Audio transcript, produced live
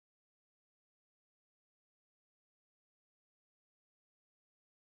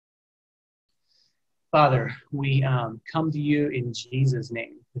Father, we come to you in Jesus'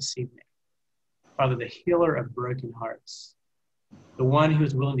 name this evening. Father, the healer of broken hearts, the one who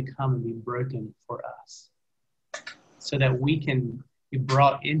is willing to come and be broken for us so that we can be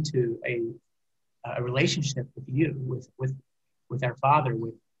brought into a relationship with you, with our Father,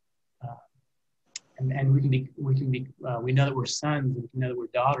 and we know that we're sons, and we know that we're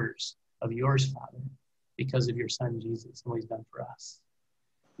daughters of yours, Father, because of your Son Jesus and what he's done for us.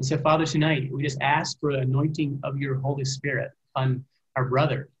 And so, Father, tonight we just ask for the anointing of your Holy Spirit on our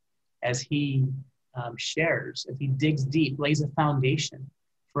brother as he shares, as he digs deep, lays a foundation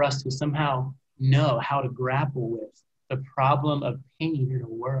for us to somehow know how to grapple with the problem of pain in the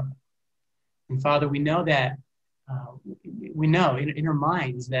world. And Father, we know that we know in our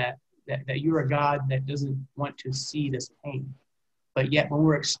minds that you're a God that doesn't want to see this pain. But yet when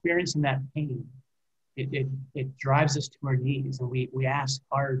we're experiencing that pain, it drives us to our knees, and we ask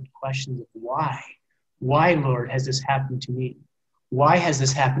hard questions of why. Why, Lord, has this happened to me? Why has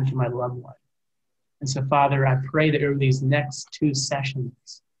this happened to my loved one? And so, Father, I pray that over these next 2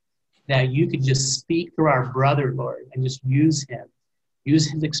 sessions, that you could just speak through our brother, Lord, and just use him.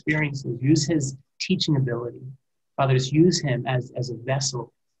 Use his experiences, use his teaching ability. Father, just use him as a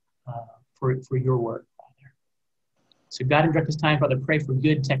vessel for your work, Father. So God, and direct this time, Father, pray for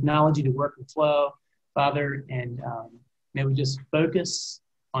good technology to work and flow, Father, and may we just focus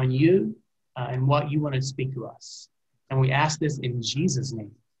on you and what you want to speak to us. And we ask this in Jesus'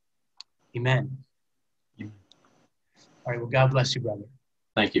 name. Amen. All right, well, God bless you, brother.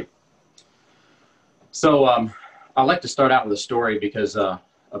 Thank you. So I like to start out with a story because a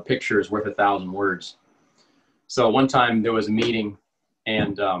picture is worth 1,000 words. So one time there was a meeting,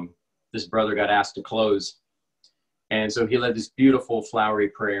 and this brother got asked to close. And so he led this beautiful flowery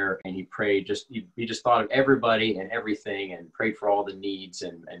prayer, and he prayed, he just thought of everybody and everything and prayed for all the needs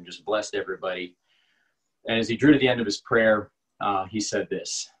and just blessed everybody. And as he drew to the end of his prayer, he said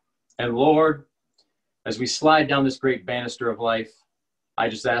this: "And Lord, as we slide down this great banister of life, I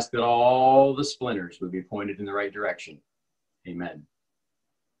just ask that all the splinters would be pointed in the right direction. Amen."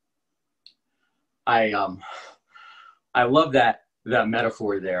 I love that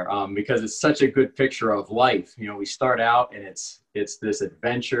metaphor there because it's such a good picture of life. You know, we start out and it's this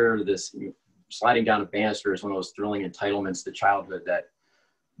adventure, sliding down a banister is one of those thrilling entitlements to childhood that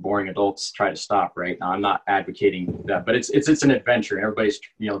boring adults try to stop. Right now, I'm not advocating that, but it's an adventure. Everybody's,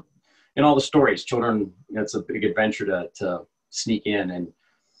 in all the stories, children, it's a big adventure to sneak in,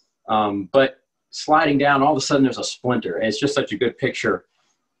 and but sliding down, all of a sudden there's a splinter, and it's just such a good picture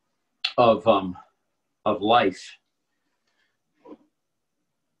of life.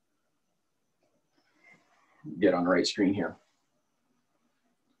 Get on the right screen here.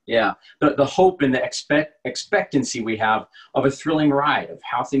 Yeah, the hope and the expectancy we have of a thrilling ride of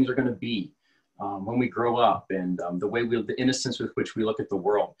how things are going to be when we grow up, and the innocence with which we look at the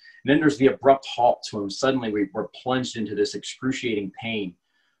world. And then there's the abrupt halt when suddenly we're plunged into this excruciating pain,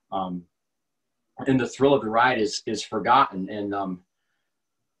 and the thrill of the ride is forgotten, and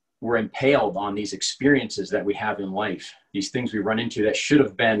we're impaled on these experiences that we have in life, these things we run into that should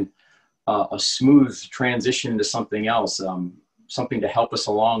have been a smooth transition to something else, something to help us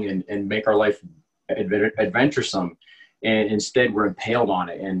along and make our life adventuresome. And instead we're impaled on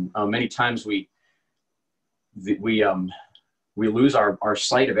it. And many times we lose our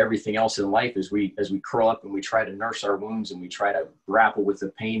sight of everything else in life as we curl up and we try to nurse our wounds and we try to grapple with the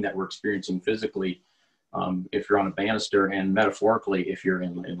pain that we're experiencing physically, if you're on a banister, and metaphorically if you're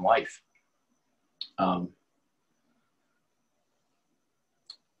in life.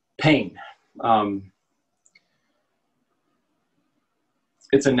 Pain.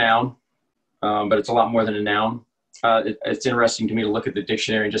 It's a noun, but it's a lot more than a noun. It's interesting to me to look at the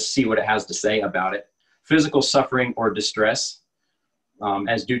dictionary and just see what it has to say about it. Physical suffering or distress,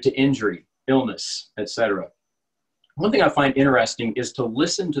 as due to injury, illness, etc. One thing I find interesting is to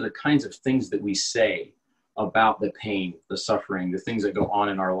listen to the kinds of things that we say about the pain, the suffering, the things that go on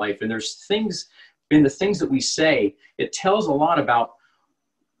in our life. And there's things in the things that we say, it tells a lot about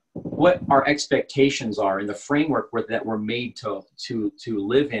what our expectations are in the framework that we're made to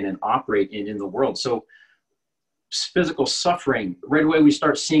live in and operate in the world. So physical suffering, right away we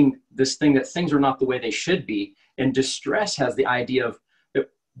start seeing this thing that things are not the way they should be. And distress has the idea of that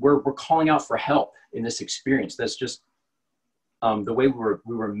we're calling out for help in this experience. That's just the way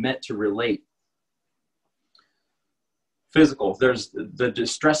we were meant to relate. Physical, there's the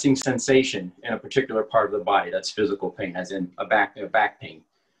distressing sensation in a particular part of the body. That's physical pain, as in a back pain.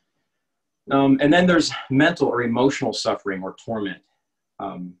 And then there's mental or emotional suffering or torment.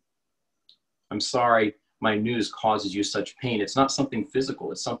 I'm sorry my news causes you such pain. It's not something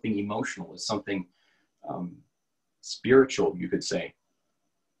physical. It's something emotional. It's something spiritual, you could say,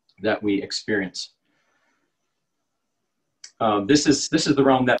 that we experience. This is the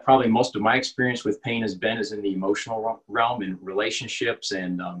realm that probably most of my experience with pain has been, is in the emotional realm, in relationships,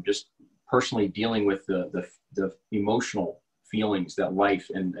 and just personally dealing with the emotional feelings that life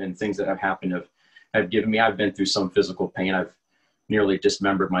and things that have happened have given me. I've been through some physical pain. I've nearly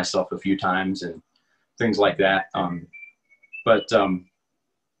dismembered myself a few times and things like that. But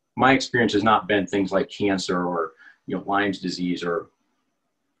my experience has not been things like cancer or, Lyme's disease or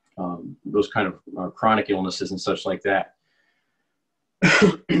those kind of chronic illnesses and such like that.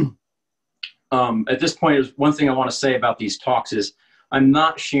 At this point, one thing I want to say about these talks is I'm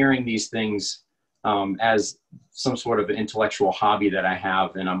not sharing these things as some sort of an intellectual hobby that I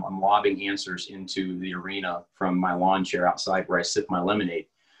have, and I'm lobbing answers into the arena from my lawn chair outside where I sip my lemonade.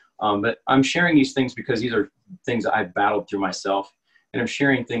 But I'm sharing these things because these are things that I've battled through myself, and I'm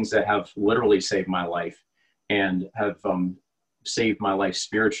sharing things that have literally saved my life and have saved my life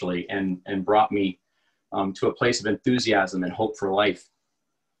spiritually and brought me to a place of enthusiasm and hope for life,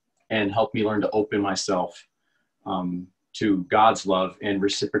 and helped me learn to open myself to God's love and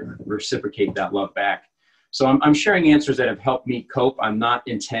reciprocate that love back. So I'm sharing answers that have helped me cope. I'm not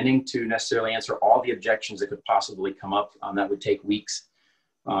intending to necessarily answer all the objections that could possibly come up. That would take weeks.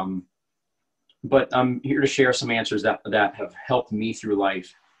 But I'm here to share some answers that have helped me through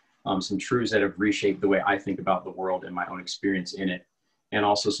life, some truths that have reshaped the way I think about the world and my own experience in it, and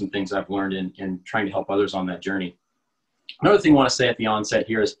also some things I've learned in trying to help others on that journey. Another thing I want to say at the onset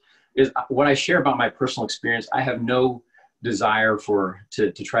here is what I share about my personal experience. I have no desire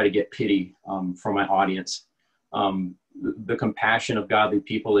to try to get pity from my audience. The compassion of godly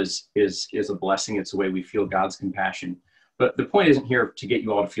people is a blessing. It's the way we feel God's compassion. But the point isn't here to get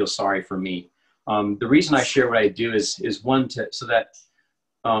you all to feel sorry for me. The reason I share what I do is one, so that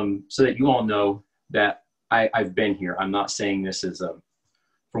you all know that I've been here. I'm not saying this as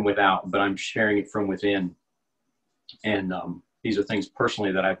from without, but I'm sharing it from within. And these are things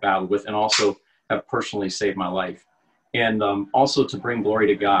personally that I've battled with, and also have personally saved my life. And also to bring glory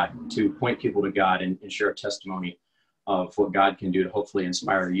to God, to point people to God and share a testimony of what God can do to hopefully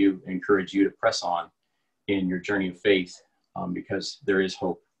inspire you, encourage you to press on in your journey of faith, because there is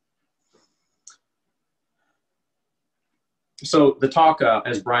hope. So the talk,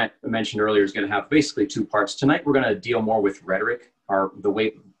 as Bryant mentioned earlier, is going to have basically two parts. Tonight, we're going to deal more with rhetoric,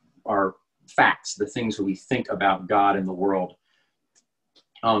 our facts, the things that we think about God and the world,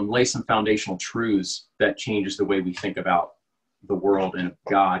 lay some foundational truths that changes the way we think about the world and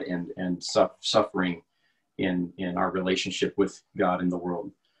God and suffering in our relationship with God and the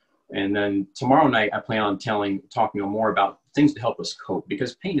world. And then tomorrow night, I plan on talking more about things to help us cope,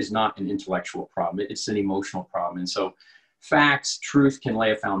 because pain is not an intellectual problem. It's an emotional problem. And so facts, truth can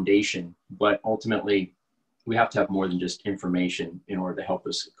lay a foundation, but ultimately we have to have more than just information in order to help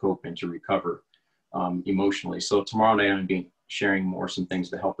us cope and to recover emotionally. So tomorrow night, I'm going to be sharing some things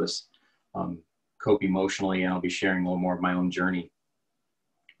to help us cope emotionally, and I'll be sharing a little more of my own journey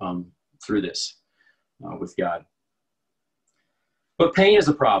through this with God. But pain is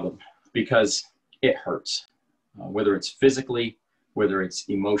a problem because it hurts, whether it's physically, whether it's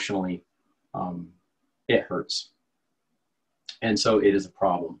emotionally, it hurts. And so it is a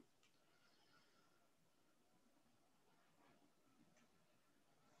problem.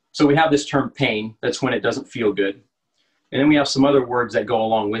 So we have this term pain. That's when it doesn't feel good. And then we have some other words that go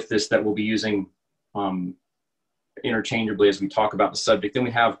along with this that we'll be using interchangeably as we talk about the subject. Then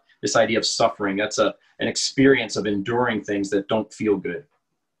we have this idea of suffering. That's an experience of enduring things that don't feel good.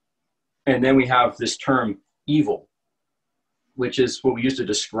 And then we have this term evil, which is what we use to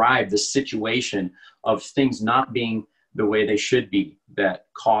describe the situation of things not being the way they should be that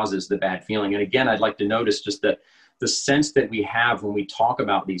causes the bad feeling. And again, I'd like to notice just that the sense that we have when we talk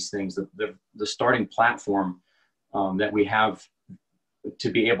about these things, the starting platform that we have to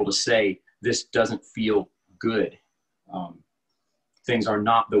be able to say, this doesn't feel good. Things are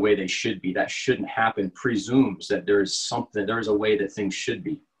not the way they should be. That shouldn't happen, presumes that there is a way that things should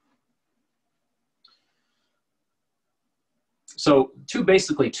be. So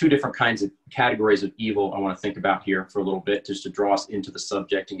basically two different kinds of categories of evil I want to think about here for a little bit, just to draw us into the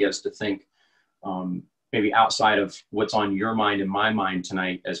subject and get us to think maybe outside of what's on your mind and my mind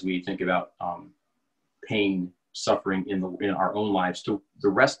tonight as we think about pain, suffering in our own lives, to the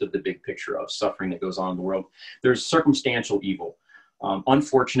rest of the big picture of suffering that goes on in the world. There's circumstantial evil,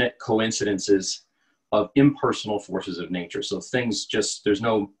 unfortunate coincidences of impersonal forces of nature. So things there's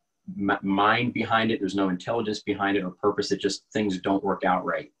no mind behind it, there's no intelligence behind it or purpose. It just, things don't work out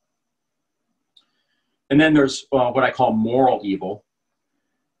right. And then there's what I call moral evil.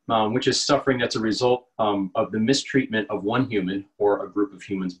 which is suffering that's a result of the mistreatment of one human or a group of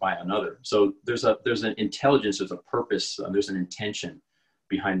humans by another. So there's an intelligence, there's a purpose, there's an intention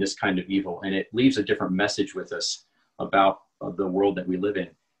behind this kind of evil, and it leaves a different message with us about the world that we live in.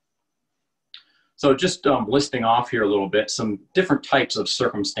 So just listing off here a little bit, some different types of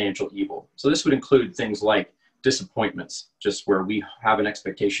circumstantial evil. So this would include things like disappointments, just where we have an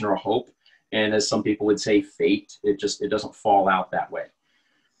expectation or a hope, and as some people would say, fate, it doesn't fall out that way.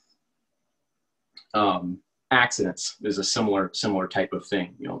 Accidents is a similar type of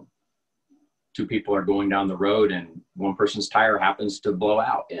thing. You know, two people are going down the road and one person's tire happens to blow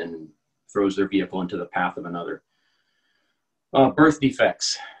out and throws their vehicle into the path of another. Birth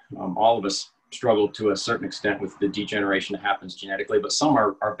defects. All of us struggle to a certain extent with the degeneration that happens genetically, but some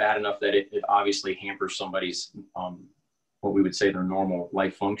are bad enough that it obviously hampers somebody's, what we would say, their normal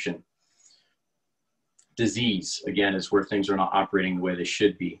life function. Disease, again, is where things are not operating the way they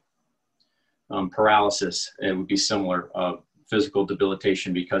should be. Paralysis, it would be similar, physical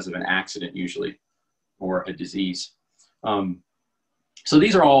debilitation because of an accident usually, or a disease. So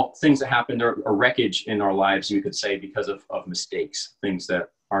these are all things that happen. They're a wreckage in our lives, you could say, because of mistakes, things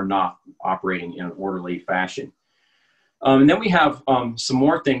that are not operating in an orderly fashion. And then we have some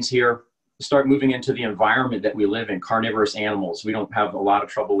more things here. Start moving into the environment that we live in. Carnivorous animals. We don't have a lot of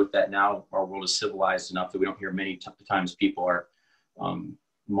trouble with that now. Our world is civilized enough that we don't hear many times people are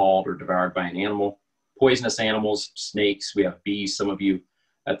mauled or devoured by an animal. Poisonous animals, snakes. We have bees. Some of you,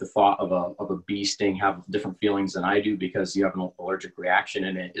 at the thought of a bee sting, have different feelings than I do because you have an allergic reaction,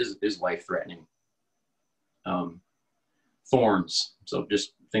 and it is life-threatening. Thorns. So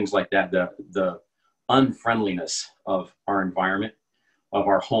just things like that. The unfriendliness of our environment, of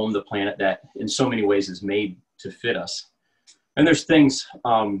our home, the planet that in so many ways is made to fit us. And there's things,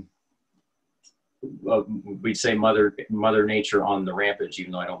 we'd say Mother Nature on the rampage,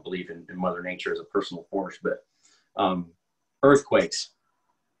 even though I don't believe in Mother Nature as a personal force, but earthquakes,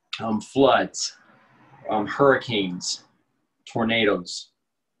 floods, hurricanes, tornadoes,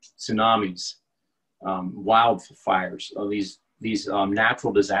 tsunamis, wildfires, these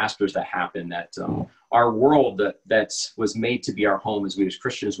natural disasters that happen, that our world that was made to be our home, as we as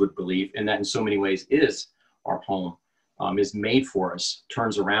Christians would believe, and that in so many ways is our home, is made for us,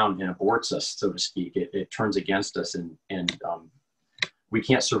 turns around and aborts us, so to speak. It turns against us, and we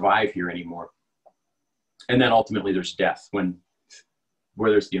can't survive here anymore. And then ultimately there's death,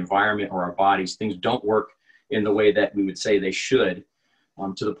 whether it's the environment or our bodies, things don't work in the way that we would say they should,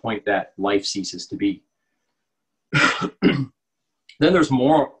 to the point that life ceases to be. Then there's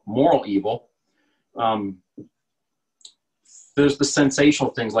moral evil. There's the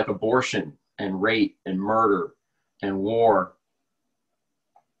sensational things like abortion and rape and murder and war,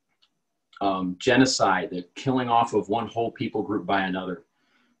 genocide, the killing off of one whole people group by another.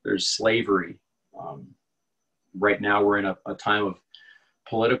 There's slavery. Right now we're in a time of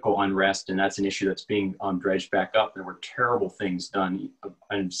political unrest, and that's an issue that's being dredged back up. There were terrible things done,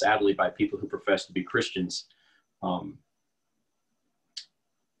 and sadly by people who profess to be Christians.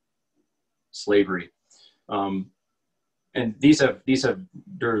 Slavery. And there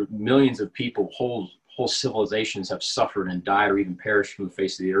are millions of people, whole civilizations have suffered and died or even perished from the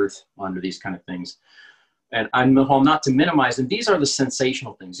face of the earth under these kind of things. And I'm not to minimize them. These are the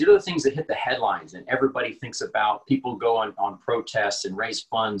sensational things. These are the things that hit the headlines, and everybody thinks about. People go on protests and raise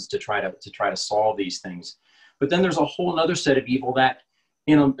funds to try to solve these things. But then there's a whole other set of evil that,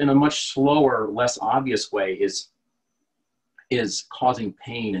 in a much slower, less obvious way, is causing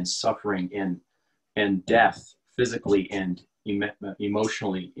pain and suffering and death, physically and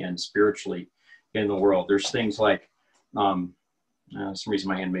emotionally and spiritually in the world. There's things like, some reason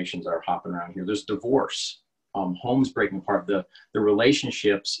my animations are hopping around here. There's divorce, homes breaking apart, the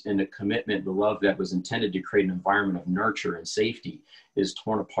relationships and the commitment, the love that was intended to create an environment of nurture and safety is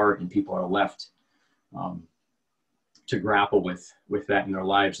torn apart, and people are left to grapple with that in their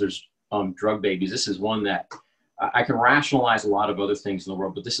lives. There's drug babies. This is one that I can rationalize a lot of other things in the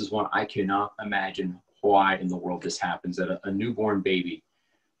world, but this is one I cannot imagine why in the world this happens, that a newborn baby,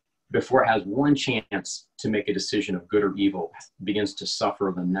 before it has one chance to make a decision of good or evil, begins to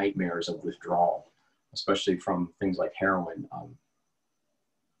suffer the nightmares of withdrawal, especially from things like heroin.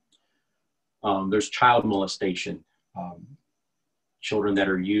 There's child molestation, children that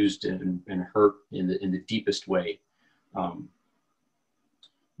are used and hurt in the deepest way.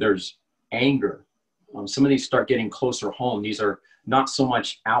 There's anger. Some of these start getting closer home. These are not so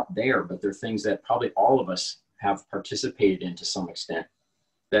much out there, but they're things that probably all of us have participated in to some extent.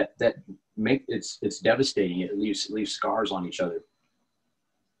 That make it's devastating. It leaves scars on each other.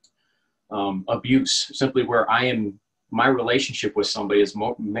 Abuse, simply where I am my relationship with somebody is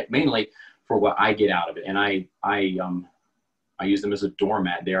mainly for what I get out of it. And I use them as a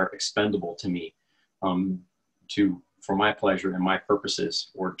doormat. They are expendable to me, for my pleasure and my purposes,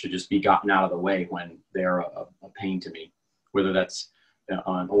 or to just be gotten out of the way when they're a pain to me, whether that's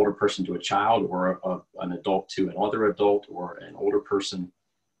an older person to a child, or an adult to another adult, or an older person.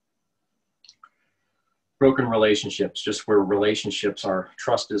 Broken relationships, just where relationships are,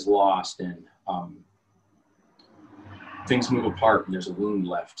 trust is lost, and things move apart and there's a wound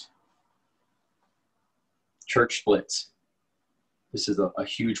left. Church splits. This is a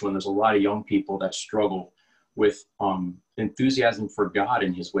huge one. There's a lot of young people that struggle with enthusiasm for God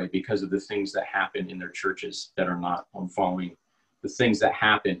in his way because of the things that happen in their churches that are not following the things that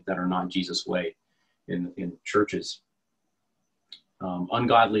happen that are not Jesus' way in churches.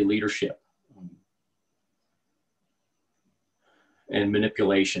 Ungodly leadership and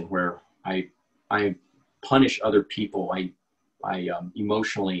manipulation, where I punish other people. I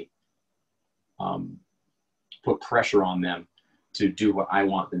emotionally put pressure on them to do what I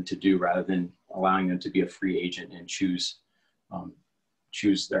want them to do, rather than allowing them to be a free agent and choose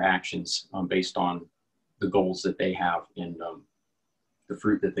their actions based on the goals that they have and the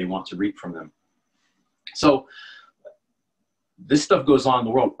fruit that they want to reap from them. So this stuff goes on in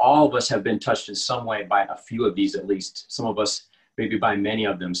the world. All of us have been touched in some way by a few of these, at least. Some of us maybe by many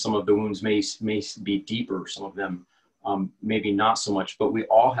of them. Some of the wounds may be deeper. Some of them maybe not so much, but we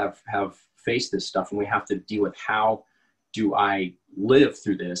all have faced this stuff, and we have to deal with, how do I live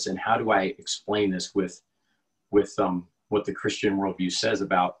through this, and how do I explain this with what the Christian worldview says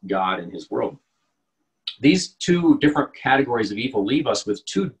about God and his world. These two different categories of evil leave us with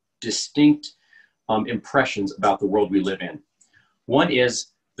two distinct impressions about the world we live in. One is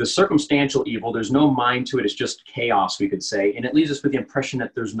the circumstantial evil. There's no mind to it. It's just chaos, we could say. And it leaves us with the impression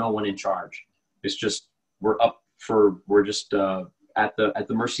that there's no one in charge. It's just, we're just at the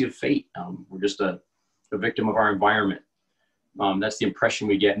mercy of fate. We're just a victim of our environment. That's the impression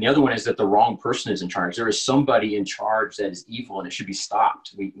we get. And the other one is that the wrong person is in charge. There is somebody in charge that is evil, and it should be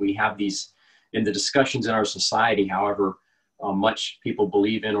stopped. We have these in the discussions in our society, however much people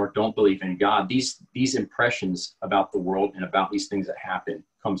believe in or don't believe in God, these impressions about the world and about these things that happen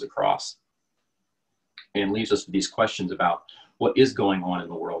comes across and leaves us with these questions about what is going on in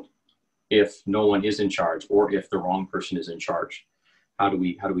the world if no one is in charge, or if the wrong person is in charge. How do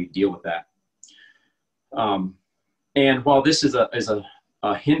we deal with that? And while this is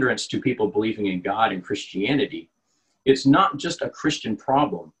a hindrance to people believing in God and Christianity, it's not just a Christian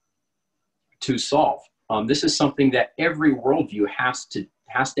problem to solve. This is something that every worldview has to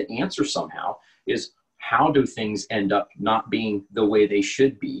answer somehow, is how do things end up not being the way they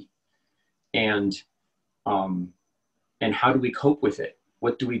should be? And how do we cope with it?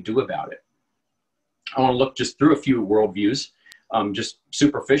 What do we do about it? I want to look just through a few worldviews, just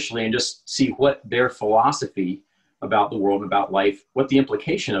superficially, and just see what their philosophy about the world, about life, what the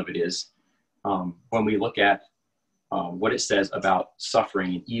implication of it is when we look at what it says about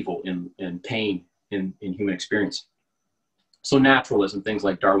suffering and evil and pain in human experience. So naturalism, things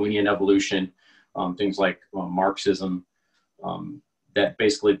like Darwinian evolution, things like Marxism, that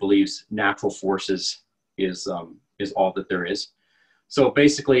basically believes natural forces is all that there is. So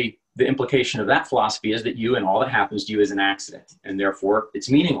basically, the implication of that philosophy is that you and all that happens to you is an accident, and therefore it's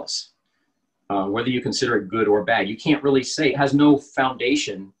meaningless. Whether you consider it good or bad, you can't really say. It has no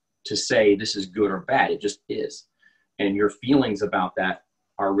foundation to say this is good or bad. It just is. And your feelings about that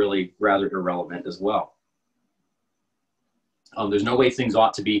are really rather irrelevant as well. There's no way things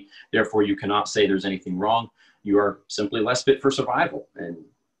ought to be. Therefore, you cannot say there's anything wrong. You are simply less fit for survival. And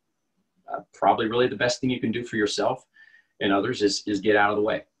probably really the best thing you can do for yourself and others is get out of the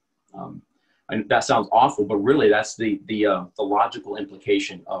way. And that sounds awful, but really that's the logical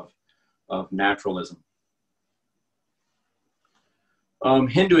implication of naturalism.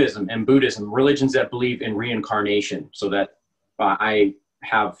 Hinduism and Buddhism, religions that believe in reincarnation, so that I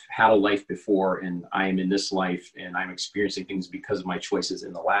have had a life before and I am in this life and I'm experiencing things because of my choices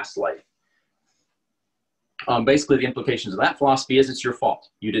in the last life. Basically, the implications of that philosophy is it's your fault.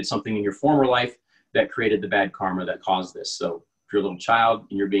 You did something in your former life that created the bad karma that caused this. So if you're a little child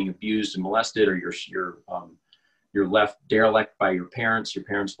and you're being abused and molested, or you're left derelict by your parents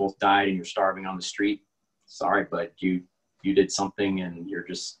both died and you're starving on the street, sorry, but you did something and you're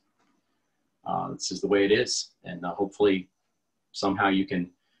just, this is the way it is. And hopefully somehow you can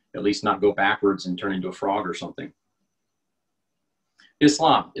at least not go backwards and turn into a frog or something.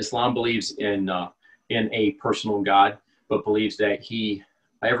 Islam believes in a personal God, but believes that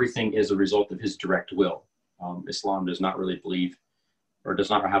everything is a result of his direct will. Islam does not really believe or does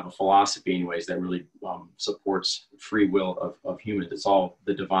not have a philosophy anyways that really supports free will of humans. It's all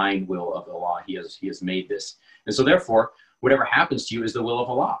the divine will of Allah. He has made this. And so therefore, whatever happens to you is the will of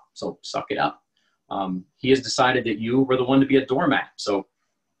Allah. So suck it up. He has decided that you were the one to be a doormat. So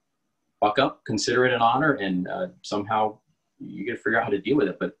buck up, consider it an honor, and somehow you got to figure out how to deal with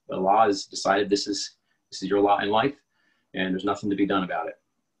it. But Allah has decided this is your lot in life, and there's nothing to be done about it.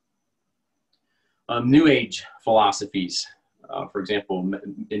 New Age philosophies, for example,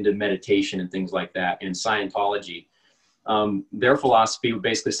 into meditation and things like that, and Scientology, their philosophy would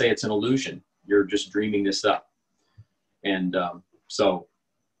basically say it's an illusion. You're just dreaming this up. And so,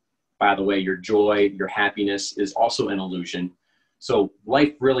 by the way, your joy, your happiness is also an illusion. So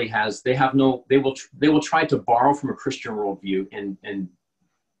life really they will try to borrow from a Christian worldview and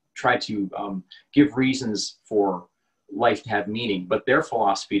try to give reasons for life to have meaning, but their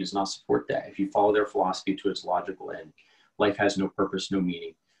philosophy does not support that. If you follow their philosophy to its logical end, life has no purpose, no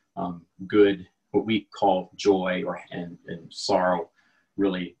meaning. Good, what we call joy and sorrow,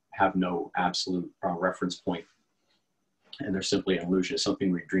 really have no absolute reference point. And they're simply an illusion. It's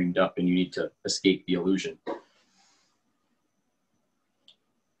something we dreamed up, and you need to escape the illusion.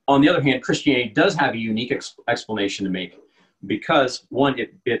 On the other hand, Christianity does have a unique explanation to make, because one,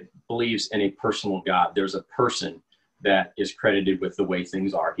 it believes in a personal God. There's a person that is credited with the way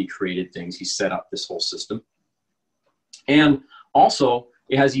things are. He created things. He set up this whole system. And also,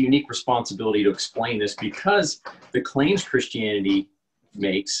 it has a unique responsibility to explain this, because the claims Christianity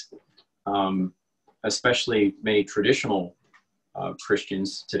makes, especially many traditional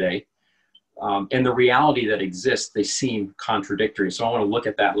Christians today, and the reality that exists, they seem contradictory. So I want to look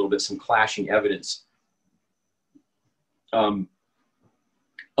at that a little bit, some clashing evidence.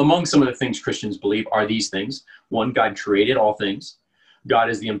 Among some of the things Christians believe are these things. One, God created all things. God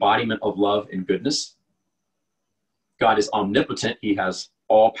is the embodiment of love and goodness. God is omnipotent. He has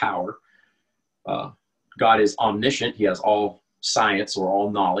all power. God is omniscient. He has all science or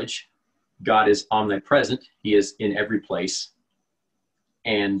all knowledge. God is omnipresent. He is in every place.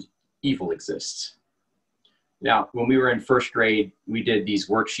 And evil exists. Now, when we were in first grade, we did these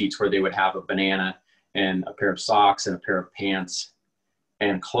worksheets where they would have a banana and a pair of socks and a pair of pants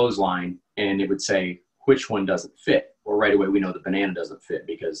and clothesline, and it would say which one doesn't fit. Well, right away we know the banana doesn't fit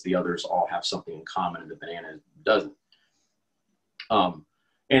because the others all have something in common and the banana doesn't.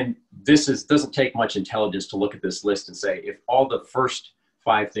 And this doesn't take much intelligence to look at this list and say, if all the first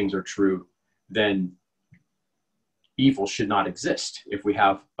 5 things are true, then evil should not exist. If we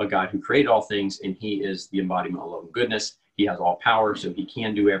have a God who created all things and he is the embodiment of love and goodness, he has all power, so he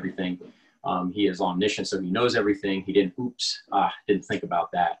can do everything. He is omniscient, so he knows everything. He didn't think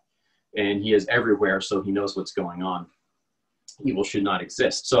about that. And he is everywhere, so he knows what's going on. Evil should not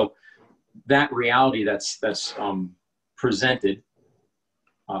exist. So that reality that's presented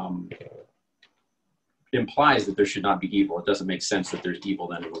implies that there should not be evil. It doesn't make sense that there's evil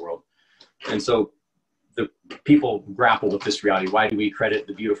then in the world. And so the people grapple with this reality. Why do we credit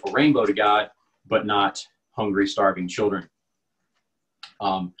the beautiful rainbow to God, but not hungry, starving children?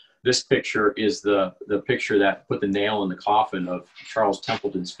 This picture is the picture that put the nail in the coffin of Charles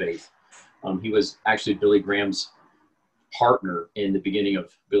Templeton's faith. He was actually Billy Graham's partner in the beginning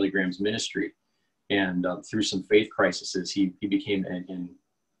of Billy Graham's ministry. And through some faith crises, he became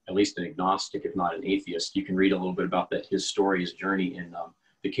at least an agnostic, if not an atheist. You can read a little bit about his story, his journey in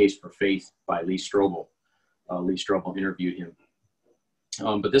The Case for Faith by Lee Strobel. Lee Strobel interviewed him.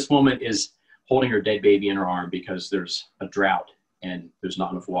 But this woman is holding her dead baby in her arm because there's a drought and there's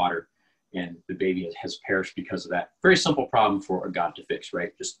not enough water, and the baby has perished because of that. Very simple problem for a God to fix,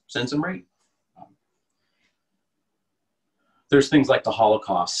 right? Just send some rain. There's things like the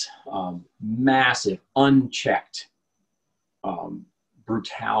Holocaust, massive, unchecked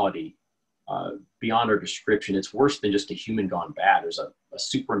brutality beyond our description. It's worse than just a human gone bad. There's a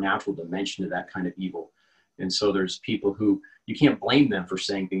supernatural dimension to that kind of evil. And so there's people who, you can't blame them for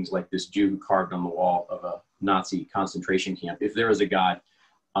saying things like this Jew who carved on the wall of a Nazi concentration camp. If there is a God,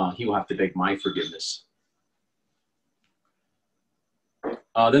 he will have to beg my forgiveness.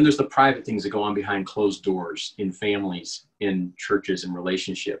 Then there's the private things that go on behind closed doors in families, in churches, and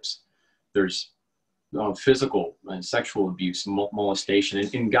relationships. There's physical and sexual abuse, molestation.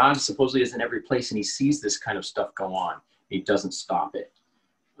 And God supposedly is in every place, and he sees this kind of stuff go on. He doesn't stop it.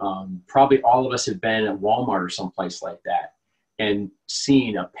 Probably all of us have been at Walmart or someplace like that and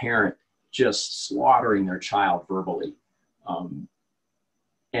seen a parent just slaughtering their child verbally.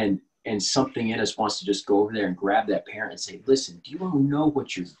 And something in us wants to just go over there and grab that parent and say, listen, do you want to know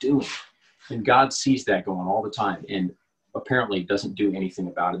what you're doing? And God sees that going all the time and apparently doesn't do anything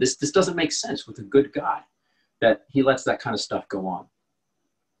about it. This doesn't make sense with a good God, that he lets that kind of stuff go on.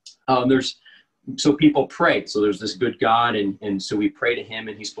 So people pray. So there's this good God, and so we pray to him,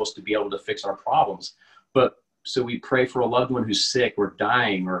 and he's supposed to be able to fix our problems. But so we pray for a loved one who's sick or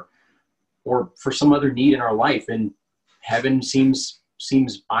dying, or for some other need in our life, and heaven seems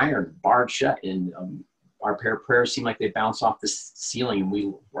iron, barred shut, and our prayers seem like they bounce off the ceiling, and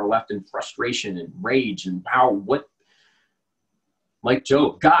we are left in frustration and rage and like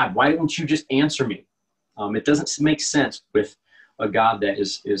Job, God, why don't you just answer me? It doesn't make sense with a God that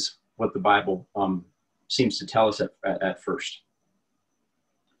is what the Bible seems to tell us at first.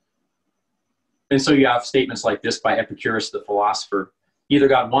 And so you have statements like this by Epicurus, the philosopher: either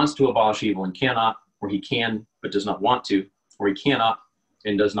God wants to abolish evil and cannot, or he can but does not want to, or he cannot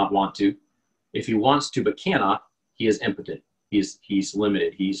and does not want to. If he wants to but cannot, he is impotent. He's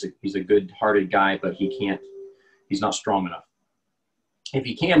limited. He's a good-hearted guy, but he's not strong enough. If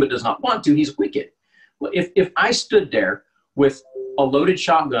he can but does not want to, he's wicked. Well, if I stood there with a loaded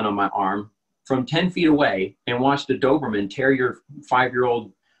shotgun on my arm from 10 feet away and watched a Doberman tear your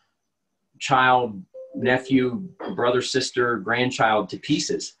 5-year-old child, nephew, brother, sister, grandchild to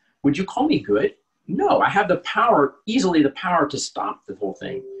pieces, would you call me good? No, I have easily the power to stop the whole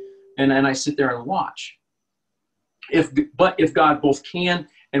thing. And I sit there and watch. But if God both can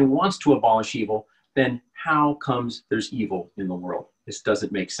and wants to abolish evil, then how comes there's evil in the world? This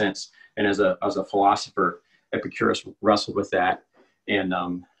doesn't make sense. And as a philosopher, Epicurus wrestled with that, and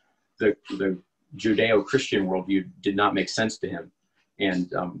the Judeo-Christian worldview did not make sense to him.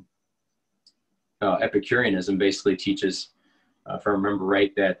 And Epicureanism basically teaches, if I remember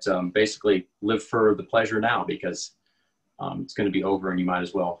right, that basically live for the pleasure now, because it's going to be over, and you might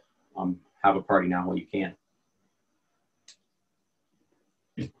as well have a party now while you can.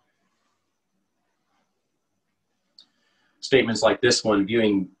 Statements like this one,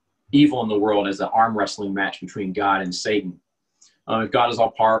 viewing evil in the world as an arm wrestling match between God and Satan. If God is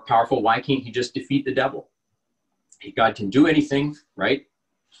all powerful, why can't he just defeat the devil? God can do anything, right?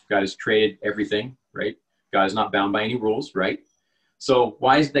 God has created everything, right? God is not bound by any rules, right? So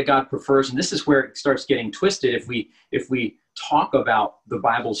why is it that God prefers, and this is where it starts getting twisted if we talk about the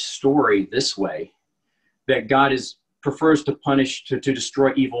Bible's story this way, that God prefers to punish, to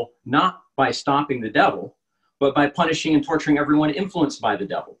destroy evil, not by stopping the devil, but by punishing and torturing everyone influenced by the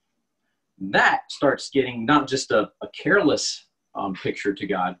devil. That starts getting not just a careless picture to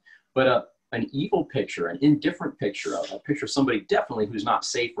God, but an evil picture, an indifferent picture, a picture of somebody definitely who's not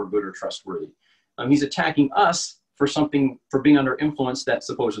safe or good or trustworthy. He's attacking us for being under influence that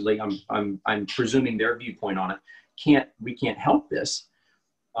supposedly, I'm presuming their viewpoint on it, we can't help this.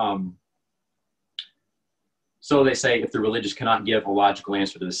 So they say, if the religious cannot give a logical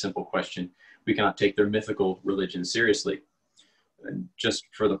answer to this simple question, we cannot take their mythical religion seriously. And just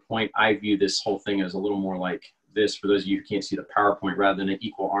for the point, I view this whole thing as a little more like this, for those of you who can't see the PowerPoint, rather than an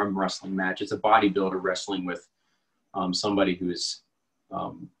equal arm wrestling match. It's a bodybuilder wrestling with somebody who is,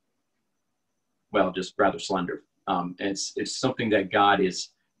 just rather slender. It's something that God is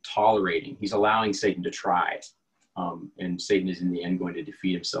tolerating. He's allowing Satan to try. And Satan is in the end going to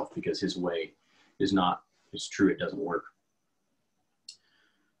defeat himself, because his way is not, it's true, it doesn't work.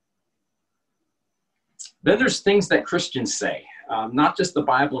 Then there's things that Christians say, not just the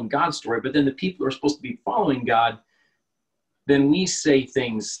Bible and God's story, but then the people who are supposed to be following God, then we say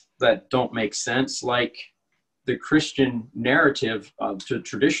things that don't make sense, like the Christian narrative, the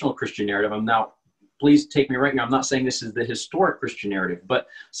traditional Christian narrative. Please take me right now, I'm not saying this is the historic Christian narrative, but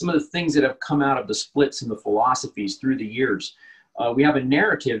some of the things that have come out of the splits in the philosophies through the years, we have a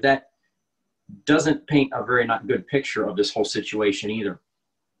narrative that doesn't paint a very not good picture of this whole situation either.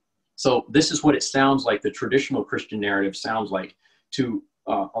 So this is what it sounds like, the traditional Christian narrative sounds like to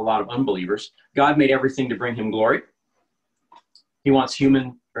a lot of unbelievers. God made everything to bring him glory. He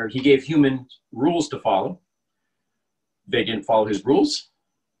gave human rules to follow. They didn't follow his rules.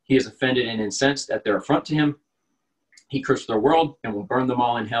 He is offended and incensed at their affront to him. He cursed their world and will burn them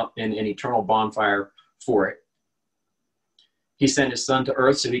all in hell in an eternal bonfire for it. He sent his son to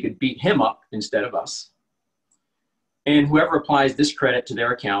earth so he could beat him up instead of us. And whoever applies this credit to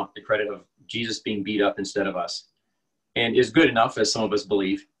their account, the credit of Jesus being beat up instead of us, and is good enough, as some of us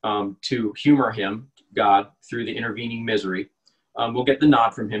believe, to humor him, God, through the intervening misery, we'll get the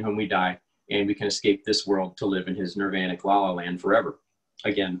nod from him when we die, and we can escape this world to live in his nirvanic la-la land forever.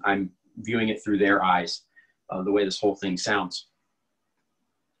 Again, I'm viewing it through their eyes, the way this whole thing sounds.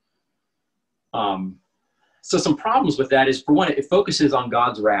 So some problems with that is, for one, it focuses on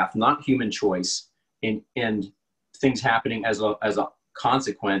God's wrath, not human choice, and things happening as a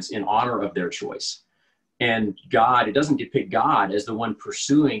consequence in honor of their choice. And God, it doesn't depict God as the one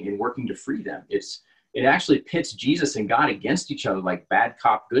pursuing and working to free them. It's it actually pits Jesus and God against each other, like bad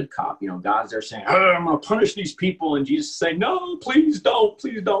cop, good cop. You know, God's there saying, oh, I'm going to punish these people. And Jesus is saying, no, please don't,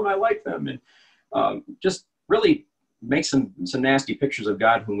 I like them. And just really make some nasty pictures of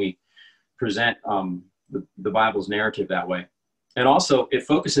God when we present the Bible's narrative that way. And also it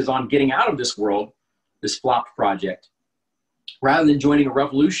focuses on getting out of this world, this flopped project, rather than joining a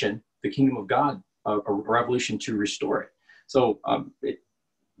revolution, the kingdom of God, a revolution to restore it. So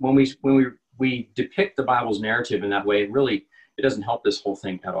when we depict the Bible's narrative in that way, it doesn't help this whole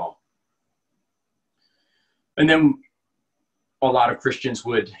thing at all. And then a lot of Christians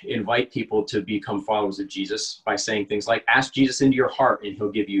would invite people to become followers of Jesus by saying things like, ask Jesus into your heart and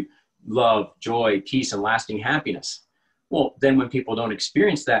he'll give you love, joy, peace, and lasting happiness. Well, then when people don't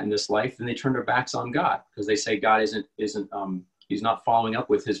experience that in this life, then they turn their backs on God because they say God he's not following up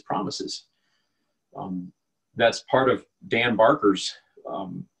with his promises. That's part of Dan Barker's,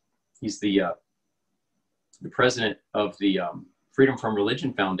 he's the president of the Freedom from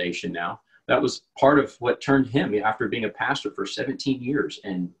Religion Foundation now. That was part of what turned him, after being a pastor for 17 years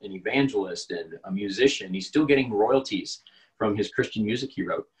and an evangelist and a musician, he's still getting royalties from his Christian music he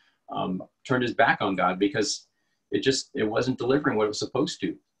wrote, turned his back on God because it wasn't delivering what it was supposed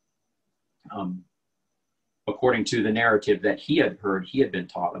to. According to the narrative that he had heard, he had been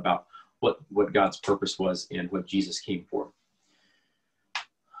taught about what God's purpose was and what Jesus came for.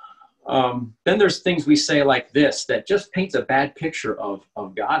 Then there's things we say like this that just paints a bad picture of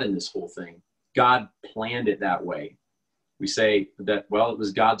God in this whole thing. God planned it that way. We say that, well, it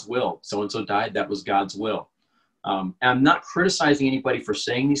was God's will. So-and-so died, that was God's will. And I'm not criticizing anybody for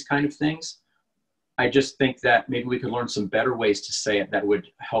saying these kind of things. I just think that maybe we could learn some better ways to say it that would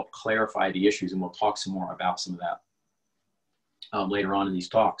help clarify the issues, and we'll talk some more about some of that later on in these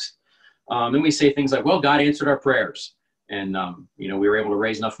talks. And we say things like, well, God answered our prayers. And, we were able to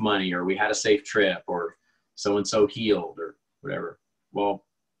raise enough money, or we had a safe trip, or so-and-so healed, or whatever. What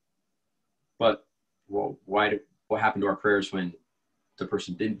happened to our prayers when the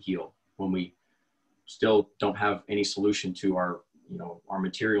person didn't heal, when we still don't have any solution to our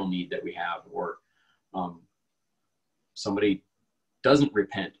material need that we have, or somebody doesn't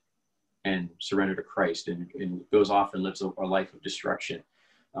repent and surrender to Christ and goes off and lives a life of destruction.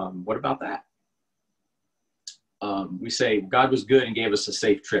 What about that? We say God was good and gave us a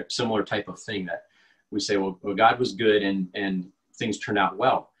safe trip, similar type of thing that we say, well God was good and things turned out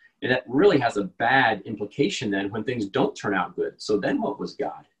well. And that really has a bad implication then when things don't turn out good. So then what was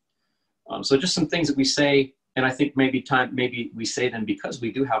God? So just some things that we say, and I think maybe we say them because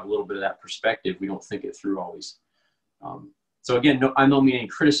we do have a little bit of that perspective. We don't think it through always. So again, I don't mean any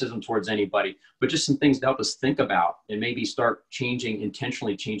criticism towards anybody, but just some things to help us think about and maybe start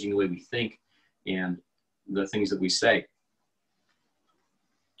intentionally changing the way we think and the things that we say.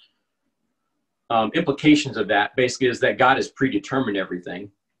 Implications of that basically is that God has predetermined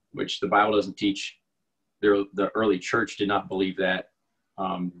everything, which the Bible doesn't teach. The early church did not believe that.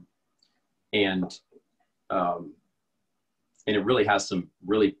 And it really has some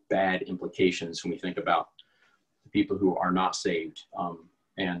really bad implications when we think about the people who are not saved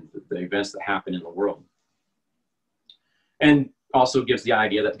and the events that happen in the world. And also gives the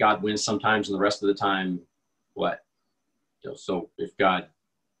idea that God wins sometimes and the rest of the time, what? So if God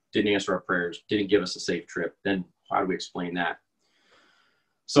didn't answer our prayers, didn't give us a safe trip, then how do we explain that?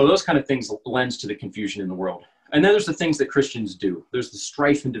 So those kind of things lends to the confusion in the world. And then there's the things that Christians do. There's the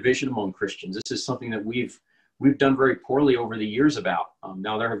strife and division among Christians. This is something that we've done very poorly over the years about.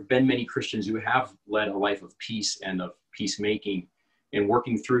 Now, there have been many Christians who have led a life of peace and of peacemaking and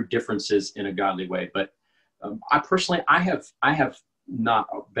working through differences in a godly way. But I have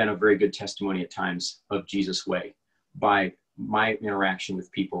not been a very good testimony at times of Jesus' way by my interaction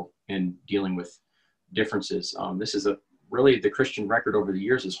with people and dealing with differences. This is really the Christian record over the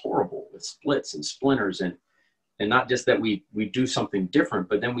years is horrible with splits and splinters and not just that we do something different,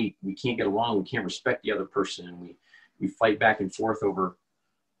 but then we can't get along. We can't respect the other person. And we fight back and forth over,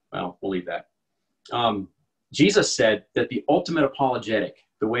 well, we'll leave that. Jesus said that the ultimate apologetic,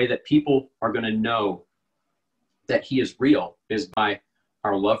 the way that people are going to know that he is real, is by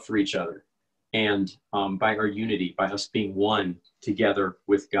our love for each other and by our unity, by us being one together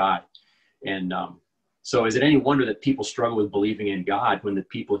with God. And so is it any wonder that people struggle with believing in God when the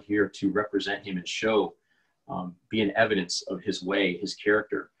people here to represent him and show, be an evidence of his way, his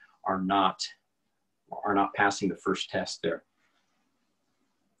character, are not passing the first test there.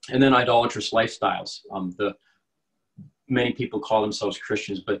 And then idolatrous lifestyles. Many people call themselves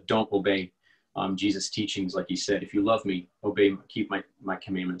Christians, but don't obey Jesus' teachings. Like he said, if you love me, obey, keep my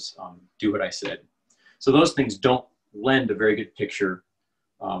commandments, do what I said. So those things don't lend a very good picture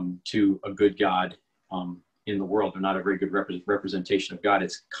to a good God in the world. They're not a very good representation of God.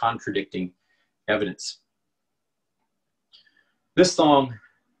 It's contradicting evidence. This song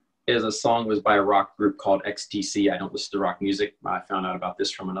is a song was by a rock group called XTC. I don't listen to rock music. I found out about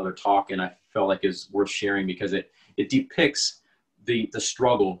this from another talk, and I felt like it's worth sharing because it depicts the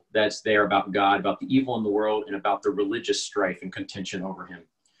struggle that's there about God, about the evil in the world, and about the religious strife and contention over him.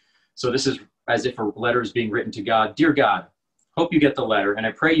 So this is as if a letter is being written to God. Dear God, hope you get the letter, and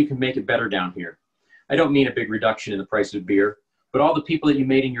I pray you can make it better down here. I don't mean a big reduction in the price of beer, but all the people that you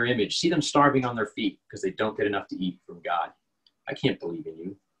made in your image, see them starving on their feet because they don't get enough to eat from God. I can't believe in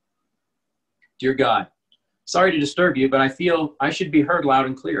you. Dear God, sorry to disturb you, but I feel I should be heard loud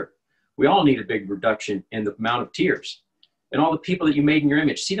and clear. We all need a big reduction in the amount of tears. And all the people that you made in your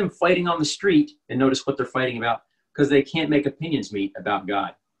image, see them fighting on the street and notice what they're fighting about because they can't make opinions meet about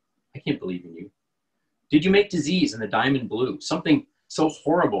God. I can't believe in you. Did you make disease in the diamond blue? Something so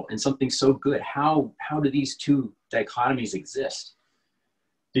horrible and something so good. How do these two dichotomies exist?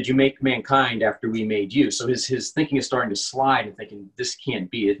 Did you make mankind after we made you? So his thinking is starting to slide and thinking, this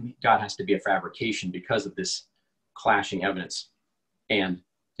can't be it. God has to be a fabrication because of this clashing evidence. And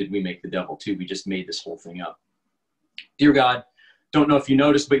did we make the devil too? We just made this whole thing up. Dear God, don't know if you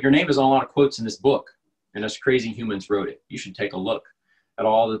noticed, but your name is on a lot of quotes in this book. And us crazy humans wrote it. You should take a look at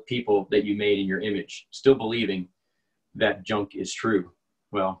all the people that you made in your image, still believing that junk is true.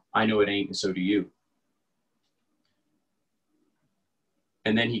 Well, I know it ain't, and so do you.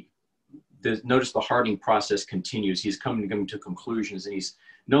 And then notice the hardening process continues. He's coming to conclusions, and he's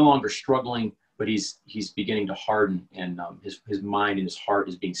no longer struggling, but he's beginning to harden, and his mind and his heart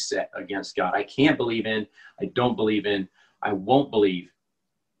is being set against God. I can't believe in, I don't believe in, I won't believe.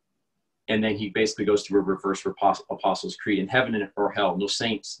 And then he basically goes through a reverse Apostles' Creed. In heaven or hell, no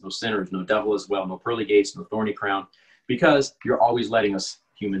saints, no sinners, no devil as well, no pearly gates, no thorny crown, because you're always letting us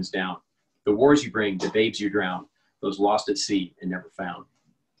humans down. The wars you bring, the babes you drown, those lost at sea and never found.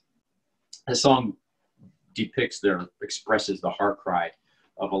 This song expresses the heart cry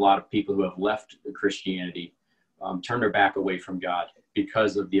of a lot of people who have left Christianity, turned their back away from God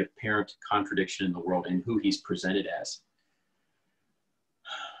because of the apparent contradiction in the world and who he's presented as.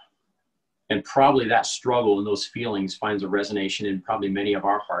 And probably that struggle and those feelings finds a resonance in probably many of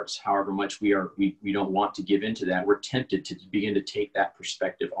our hearts, however much we don't want to give into that. We're tempted to begin to take that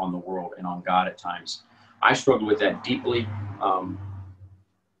perspective on the world and on God at times. I struggled with that deeply.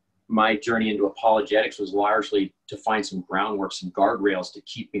 My journey into apologetics was largely to find some groundwork, some guardrails to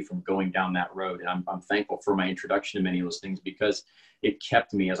keep me from going down that road. And I'm thankful for my introduction to many of those things because it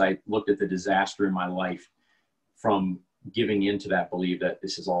kept me, as I looked at the disaster in my life, from giving into that belief that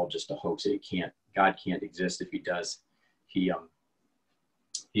this is all just a hoax. God can't exist. If he does, he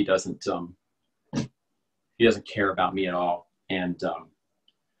doesn't care about me at all. And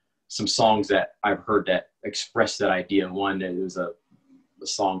some songs that I've heard that express that idea. One, it was a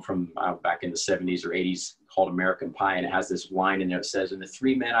song from back in the 70s or 80s called American Pie, and it has this line in there that says, "And the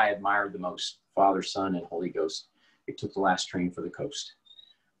three men I admired the most, Father, Son, and Holy Ghost, they took the last train for the coast."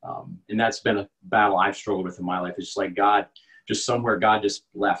 And that's been a battle I've struggled with in my life. It's just like God, just somewhere God just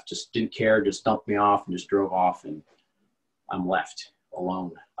left, just didn't care, just dumped me off and just drove off, and I'm left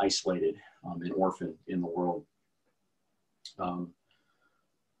alone, isolated, an orphan in the world.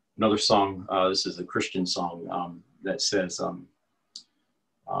 Another song, this is a Christian song that says,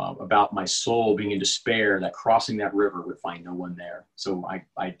 about my soul being in despair, that crossing that river would find no one there. So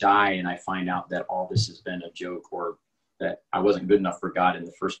I die and I find out that all this has been a joke, or that I wasn't good enough for God in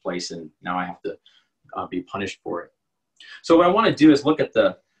the first place, and now I have to be punished for it. So what I want to do is look at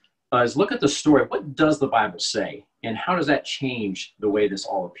the story. What does the Bible say, and how does that change the way this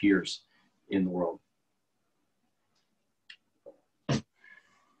all appears in the world?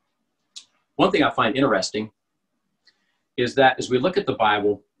 One thing I find interesting is that as we look at the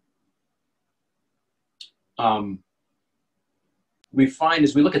Bible, we find,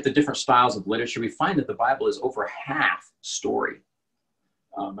 as we look at the different styles of literature, we find that the Bible is over half story.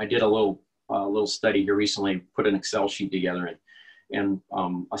 I did a little study here recently, put an Excel sheet together and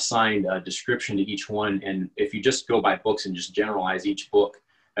assigned a description to each one. And if you just go by books and just generalize each book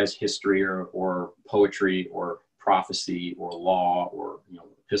as history or poetry or prophecy or law or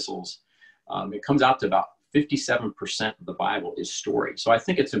epistles, it comes out to about 57% of the Bible is story. So I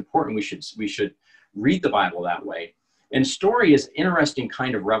think it's important we should read the Bible that way. And story is an interesting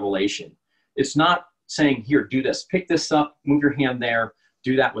kind of revelation. It's not saying, here, do this, pick this up, move your hand there,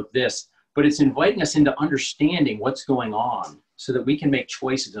 do that with this, but it's inviting us into understanding what's going on so that we can make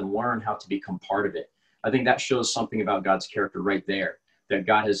choices and learn how to become part of it. I think that shows something about God's character right there, that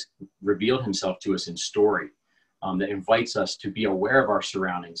God has revealed himself to us in story, that invites us to be aware of our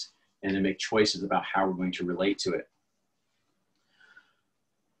surroundings and then make choices about how we're going to relate to it.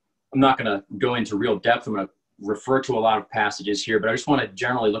 I'm not going to go into real depth. I'm going to refer to a lot of passages here, but I just want to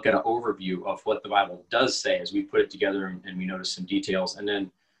generally look at an overview of what the Bible does say as we put it together and we notice some details. And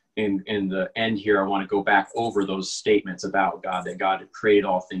then in the end here, I want to go back over those statements about God, that God created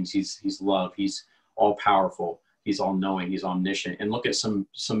all things. He's love. He's all powerful. He's all knowing. He's omniscient. And look at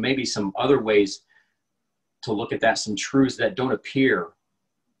maybe some other ways to look at that, some truths that don't appear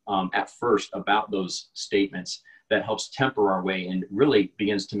at first about those statements, that helps temper our way and really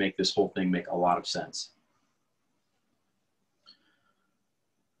begins to make this whole thing make a lot of sense.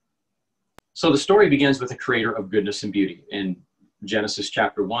 So the story begins with the creator of goodness and beauty in Genesis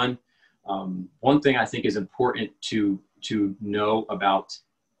chapter 1. One thing I think is important to know about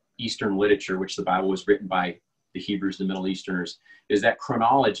Eastern literature, which the Bible was written by the Hebrews, the Middle Easterners, is that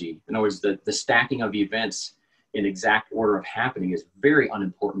chronology, in other words, the stacking of events in exact order of happening, is very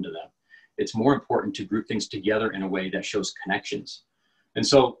unimportant to them. It's more important to group things together in a way that shows connections. And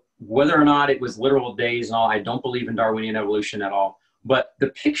so whether or not it was literal days and all, I don't believe in Darwinian evolution at all, but the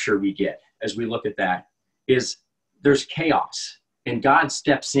picture we get as we look at that is there's chaos, and God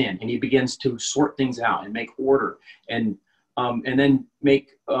steps in and he begins to sort things out and make order and then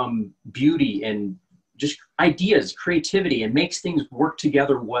make beauty and just ideas, creativity, and makes things work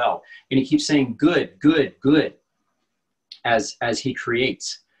together well. And he keeps saying good, good, good as he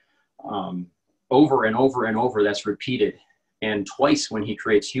creates. Over and over and over, that's repeated, and twice when he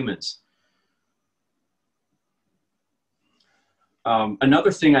creates humans.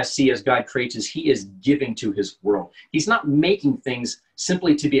 Another thing I see as God creates is he is giving to his world. He's not making things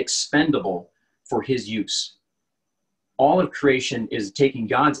simply to be expendable for his use. All of creation is taking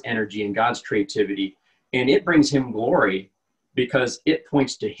God's energy and God's creativity, and it brings him glory because it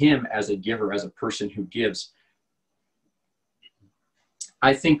points to him as a giver, as a person who gives.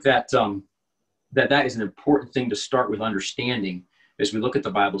 I think that that is an important thing to start with understanding as we look at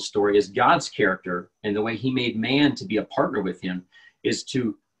the Bible story, is God's character and the way he made man to be a partner with him is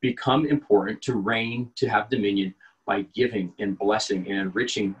to become important, to reign, to have dominion by giving and blessing and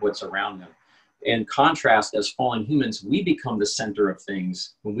enriching what's around them. In contrast, as fallen humans, we become the center of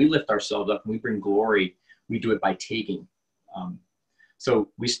things. When we lift ourselves up and we bring glory, we do it by taking. So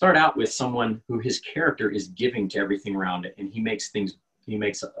we start out with someone who his character is giving to everything around it, and he makes things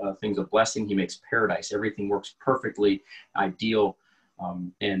a blessing. He makes paradise. Everything works perfectly, ideal,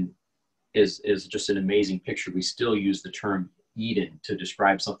 and is just an amazing picture. We still use the term Eden to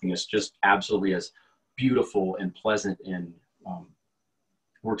describe something that's just absolutely as beautiful and pleasant and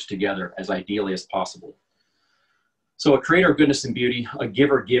works together as ideally as possible. So a creator of goodness and beauty, a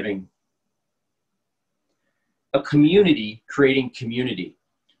giver giving, a community creating community.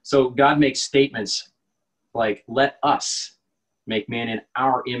 So God makes statements like, let us make man in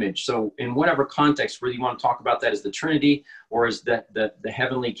our image. So in whatever context, whether you want to talk about that as the Trinity or as the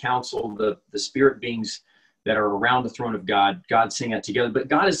heavenly council, the spirit beings that are around the throne of God, God saying that together. But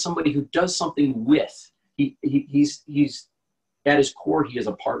God is somebody who does something with. He's at his core, he is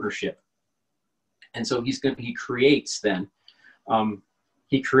a partnership. And so he creates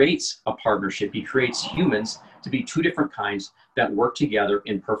he creates a partnership. He creates humans to be two different kinds that work together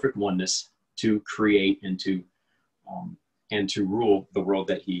in perfect oneness to create and to rule the world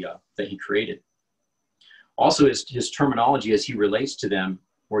that he created. Also, his terminology as he relates to them,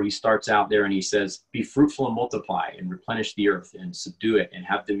 where he starts out there and he says, be fruitful and multiply and replenish the earth and subdue it and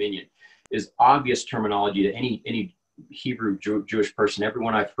have dominion, is obvious terminology to any Hebrew Jewish person.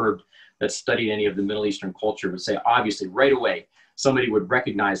 Everyone I've heard that studied any of the Middle Eastern culture would say, obviously, right away, somebody would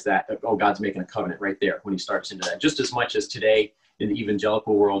recognize that, oh, God's making a covenant right there when he starts into that. Just as much as today in the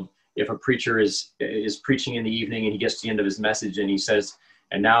evangelical world, if a preacher is preaching in the evening and he gets to the end of his message and he says,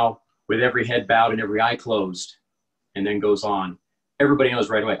 and now with every head bowed and every eye closed, and then goes on, everybody knows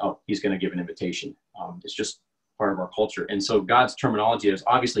right away, oh, he's going to give an invitation. It's just part of our culture. And so God's terminology is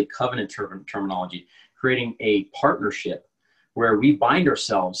obviously covenant terminology, creating a partnership where we bind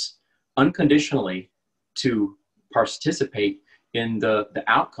ourselves unconditionally to participate in the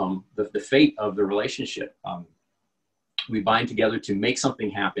outcome, the fate of the relationship. We bind together to make something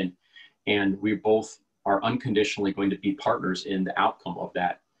happen, and we both are unconditionally going to be partners in the outcome of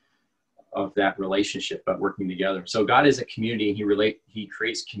that relationship, but working together. So God is a community, and he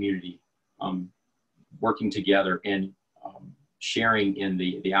creates community, working together and sharing in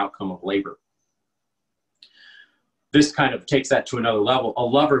the outcome of labor. This kind of takes that to another level. A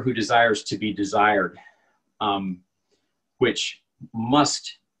lover who desires to be desired, which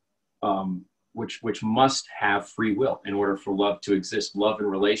must have free will in order for love to exist. Love and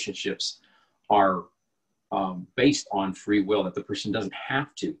relationships are based on free will, that the person doesn't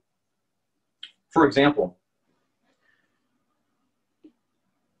have to For example,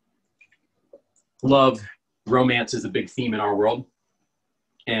 love, romance is a big theme in our world.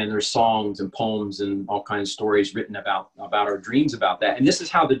 And there's songs and poems and all kinds of stories written about our dreams about that. And this is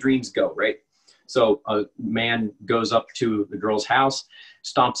how the dreams go, right? So a man goes up to the girl's house,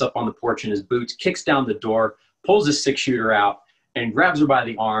 stomps up on the porch in his boots, kicks down the door, pulls his 6-shooter out, and grabs her by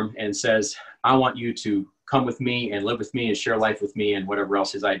the arm and says, I want you to come with me and live with me and share life with me and whatever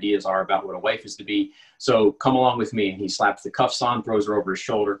else his ideas are about what a wife is to be. So come along with me. And he slaps the cuffs on, throws her over his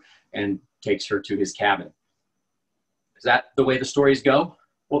shoulder, and takes her to his cabin. Is that the way the stories go?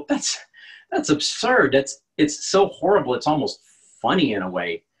 Well, that's absurd. It's so horrible. It's almost funny in a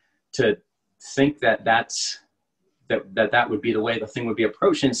way to think that that would be the way the thing would be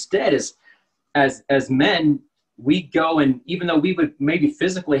approached. Instead, as men, we go, and even though we would maybe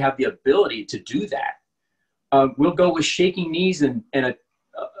physically have the ability to do that, we'll go with shaking knees and a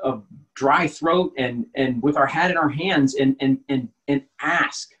dry throat and with our hat in our hands and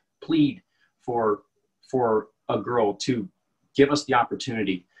plead for a girl to give us the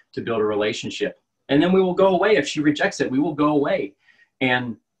opportunity to build a relationship. And then we will go away. If she rejects it, we will go away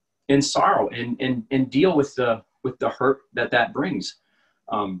and in sorrow and deal with the hurt that brings.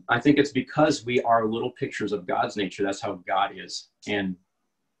 I think it's because we are little pictures of God's nature. That's how God is. And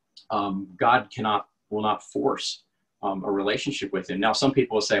God will not force a relationship with him. Now, some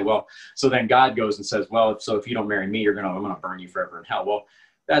people will say, well, so then God goes and says, well, so if you don't marry me, I'm going to burn you forever in hell. Well,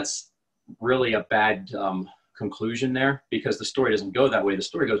 that's really a bad conclusion there, because the story doesn't go that way. The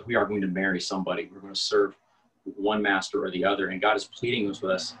story goes, we are going to marry somebody. We're going to serve one master or the other. And God is pleading with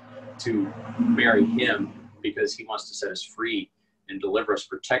us to marry him because he wants to set us free and deliver us,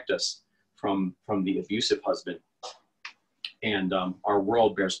 protect us from the abusive husband. And our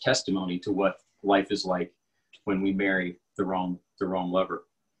world bears testimony to what life is like when we marry the wrong lover.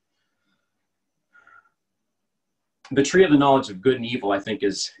 The tree of the knowledge of good and evil, I think,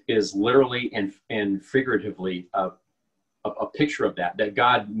 is literally and figuratively a picture of that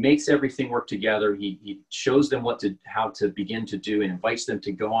God makes everything work together. He shows them how to begin to do, and invites them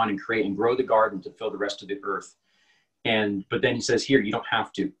to go on and create and grow the garden to fill the rest of the earth. But then he says, here, you don't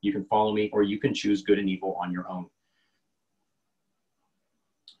have to. You can follow me, or you can choose good and evil on your own.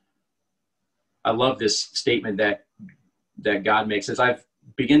 I love this statement that God makes. As I've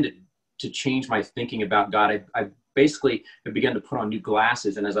begun to change my thinking about God, I basically have begun to put on new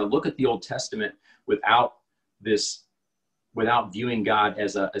glasses. And as I look at the Old Testament without viewing God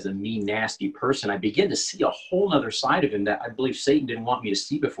as a mean, nasty person, I begin to see a whole other side of him that I believe Satan didn't want me to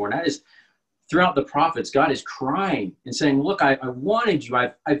see before. And that is, throughout the prophets, God is crying and saying, look, I wanted you.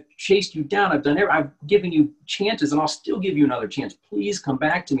 I've chased you down. I've given you chances, and I'll still give you another chance. Please come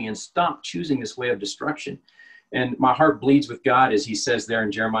back to me and stop choosing this way of destruction. And my heart bleeds with God as he says there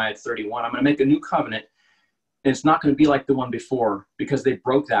in Jeremiah 31, I'm going to make a new covenant, and it's not going to be like the one before, because they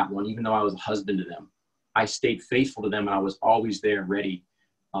broke that one, even though I was a husband to them. I stayed faithful to them, and I was always there ready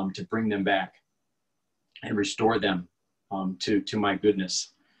to bring them back and restore them to my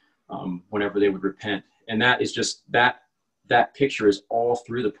goodness whenever they would repent. And that is just, that picture is all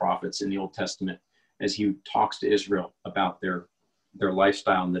through the prophets in the Old Testament as he talks to Israel about their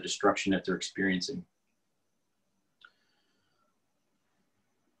lifestyle and the destruction that they're experiencing.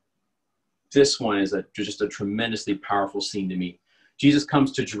 This one is just a tremendously powerful scene to me. Jesus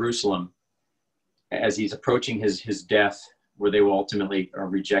comes to Jerusalem as he's approaching his death, where they will ultimately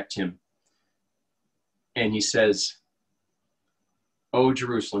reject him. And he says, oh,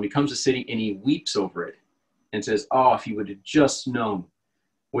 Jerusalem. He comes to the city and he weeps over it and says, oh, if you would have just known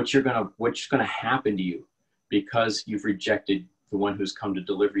what's going to happen to you because you've rejected the one who's come to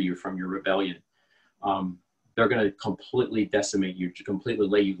deliver you from your rebellion. They're going to completely decimate you, to completely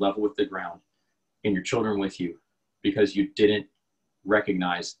lay you level with the ground, and your children with you, because you didn't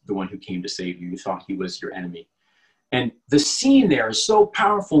recognize the one who came to save you. You thought he was your enemy. And the scene there is so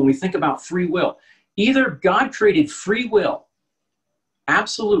powerful when we think about free will. Either God created free will,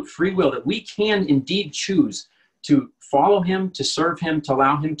 absolute free will, that we can indeed choose to follow him, to serve him, to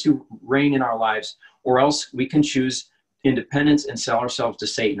allow him to reign in our lives, or else we can choose independence and sell ourselves to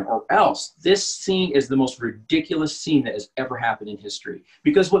Satan. Or else this scene is the most ridiculous scene that has ever happened in history.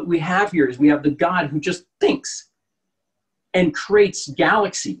 Because what we have here is we have the God who just thinks and creates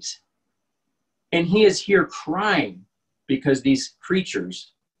galaxies. And he is here crying because these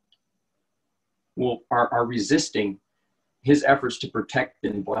creatures are resisting his efforts to protect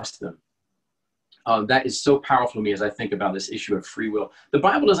and bless them. That is so powerful to me as I think about this issue of free will. The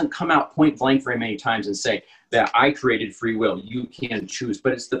Bible doesn't come out point blank very many times and say that I created free will, you can choose.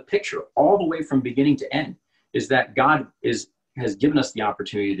 But it's the picture all the way from beginning to end, is that God is has given us the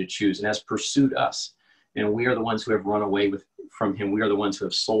opportunity to choose and has pursued us. And we are the ones who have run away from him. We are the ones who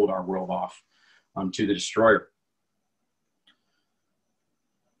have sold our world off to the destroyer.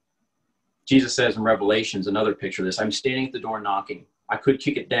 Jesus says in Revelations, another picture of this, I'm standing at the door knocking. I could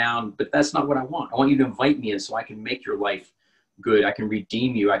kick it down, but that's not what I want. I want you to invite me in so I can make your life good. I can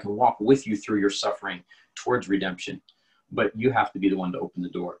redeem you. I can walk with you through your suffering towards redemption. But you have to be the one to open the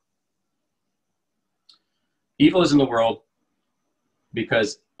door. Evil is in the world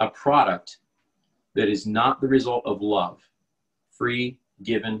because a product that is not the result of love, free,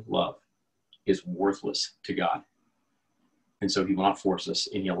 given love, is worthless to God. And so he will not force us,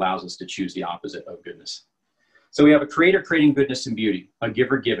 and he allows us to choose the opposite of goodness. So we have a creator creating goodness and beauty, a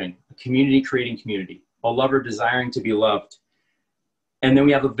giver giving, a community creating community, a lover desiring to be loved. And then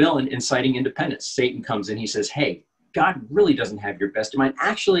we have a villain inciting independence. Satan comes in, he says, hey, God really doesn't have your best in mind.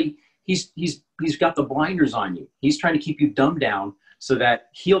 Actually, he's got the blinders on you. He's trying to keep you dumbed down so that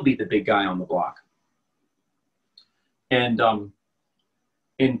he'll be the big guy on the block. And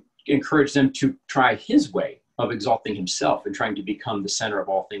encourage them to try his way of exalting himself and trying to become the center of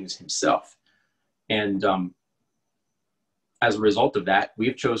all things himself. And as a result of that, we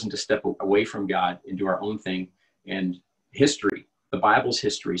have chosen to step away from God and do our own thing. And history, the Bible's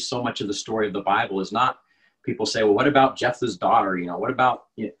history, so much of the story of the Bible is not, people say, well, what about Jephthah's daughter? What about,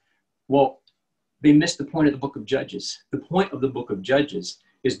 well, they missed the point of the book of Judges. The point of the book of Judges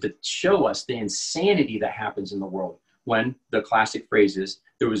is to show us the insanity that happens in the world when the classic phrase is,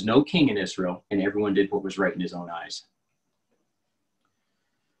 there was no king in Israel and everyone did what was right in his own eyes.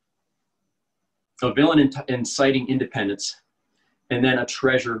 A villain inciting independence, and then a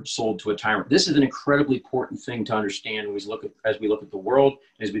treasure sold to a tyrant. This is an incredibly important thing to understand as we look at the world,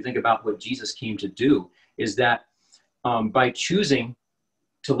 as we think about what Jesus came to do, is that by choosing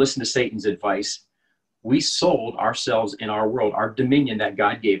to listen to Satan's advice, we sold ourselves and our world, our dominion that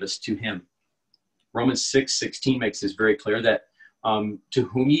God gave us, to him. Romans 6:16 makes this very clear that to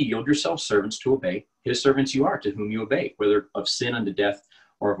whom ye yield yourselves servants to obey, his servants you are, to whom you obey, whether of sin unto death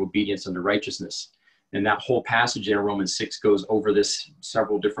or of obedience unto righteousness. And that whole passage in Romans 6 goes over this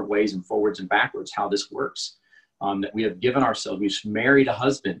several different ways and forwards and backwards, how this works. That we have given ourselves, we've married a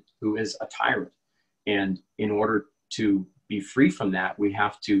husband who is a tyrant. And in order to be free from that, we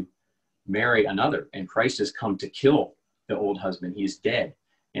have to marry another. And Christ has come to kill the old husband. He's dead.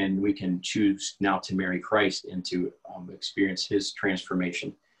 And we can choose now to marry Christ and to experience his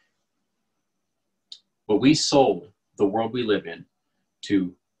transformation. But we sold the world we live in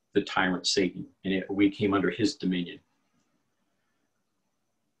to the tyrant Satan, and we came under his dominion.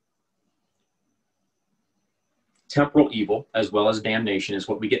 Temporal evil, as well as damnation, is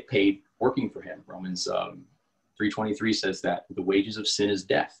what we get paid working for him. Romans 3:23 says that the wages of sin is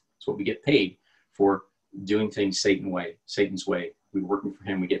death. It's what we get paid for doing things Satan's way. We're working for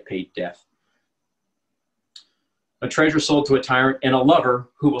him, we get paid death. A treasure sold to a tyrant, and a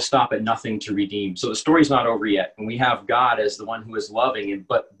lover who will stop at nothing to redeem. So the story's not over yet. And we have God as the one who is loving, and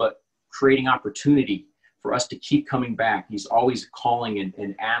but creating opportunity for us to keep coming back. He's always calling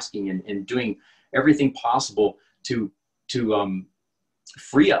and asking and doing everything possible to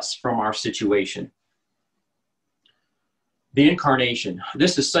free us from our situation. The incarnation.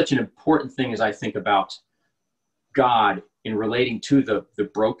 This is such an important thing as I think about God in relating to the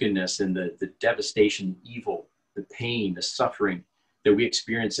brokenness and the devastation, evil, the pain, the suffering that we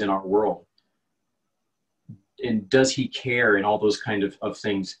experience in our world. And does he care, and all those kind of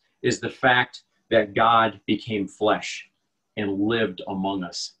things, is the fact that God became flesh and lived among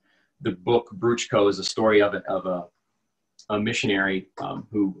us. The book Bruchko is a story of a missionary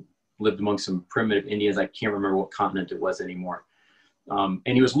who lived among some primitive Indians. I can't remember what continent it was anymore. And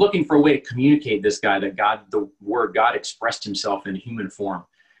he was looking for a way to communicate this guy, that God, the word God, expressed himself in human form,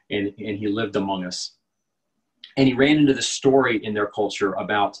 and he lived among us. And he ran into this story in their culture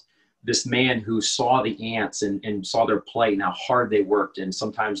about this man who saw the ants and saw their plight and how hard they worked, and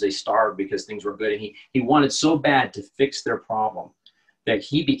sometimes they starved because things were good. And he wanted so bad to fix their problem that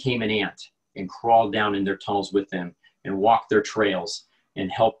he became an ant and crawled down in their tunnels with them and walked their trails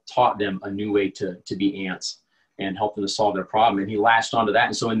and taught them a new way to be ants and helped them to solve their problem. And he latched onto that.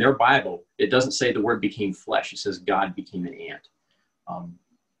 And so in their Bible, it doesn't say the word became flesh. It says God became an ant,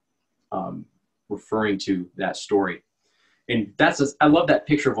 referring to that story. And I love that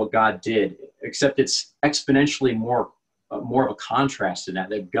picture of what God did, except it's exponentially more of a contrast to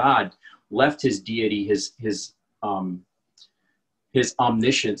that God left his deity, his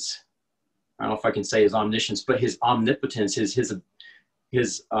omniscience. I don't know if I can say his omniscience, but his omnipotence,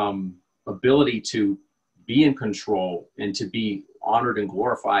 his ability to be in control and to be honored and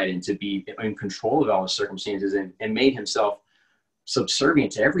glorified and to be in control of all the circumstances, and made himself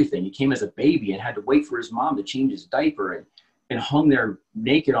subservient to everything. He came as a baby and had to wait for his mom to change his diaper, and hung there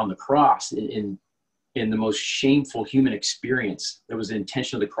naked on the cross in the most shameful human experience. That was the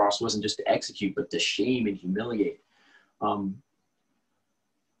intention of the cross, wasn't just to execute, but to shame and humiliate,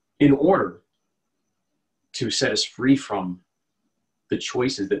 in order to set us free from the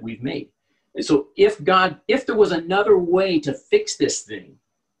choices that we've made. And so if there was another way to fix this thing,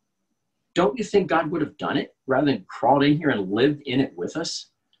 don't you think God would have done it rather than crawled in here and lived in it with us?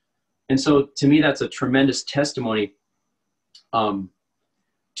 And so to me, that's a tremendous testimony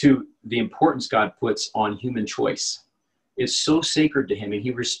to the importance God puts on human choice. It's so sacred to him, and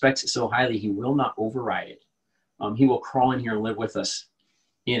he respects it so highly, he will not override it. He will crawl in here and live with us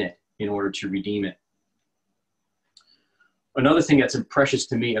in it in order to redeem it. Another thing that's precious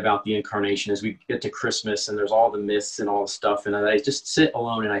to me about the incarnation is we get to Christmas and there's all the myths and all the stuff, and I just sit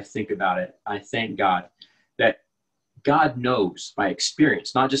alone and I think about it. I thank God that God knows by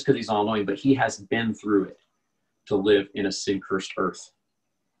experience, not just because he's all-knowing, but he has been through it to live in a sin-cursed earth.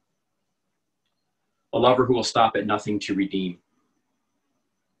 A lover who will stop at nothing to redeem.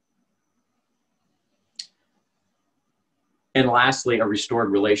 And lastly, a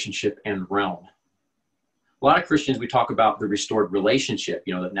restored relationship and realm. A lot of Christians, we talk about the restored relationship,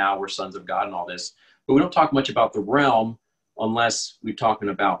 that now we're sons of God and all this, but we don't talk much about the realm unless we're talking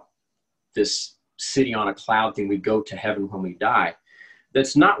about this city on a cloud thing. We go to heaven when we die.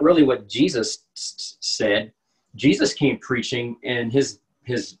 That's not really what Jesus said. Jesus came preaching, and his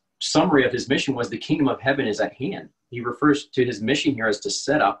summary of his mission was the kingdom of heaven is at hand. He refers to his mission here as to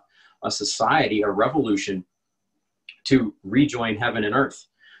set up a society, a revolution to rejoin heaven and earth.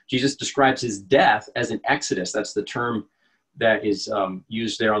 Jesus describes his death as an exodus. That's the term that is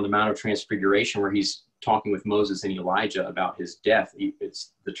used there on the Mount of Transfiguration, where he's talking with Moses and Elijah about his death.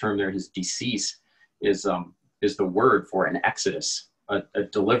 It's the term there, his decease, is the word for an exodus, a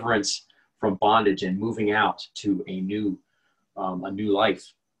deliverance from bondage and moving out to a new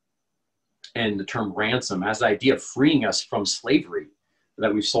life. And the term ransom as the idea of freeing us from slavery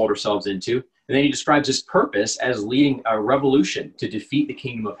that we've sold ourselves into. And then he describes his purpose as leading a revolution to defeat the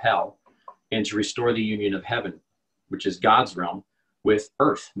kingdom of hell and to restore the union of heaven, which is God's realm, with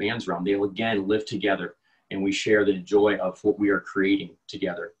earth, man's realm. They'll again live together, and we share the joy of what we are creating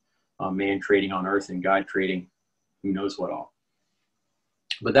together. Man creating on earth and God creating who knows what all.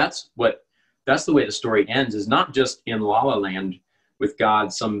 But that's the way the story ends, is not just in La La Land with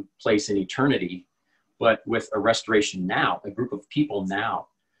God some place in eternity, but with a restoration now, a group of people now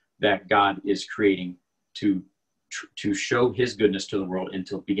that God is creating to show his goodness to the world and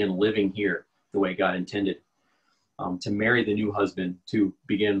to begin living here the way God intended, to marry the new husband, to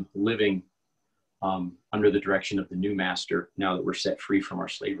begin living under the direction of the new master now that we're set free from our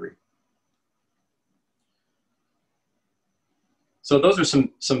slavery. So those are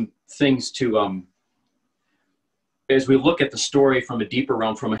some things to, as we look at the story from a deeper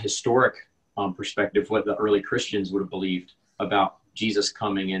realm, from a historic perspective, what the early Christians would have believed about Jesus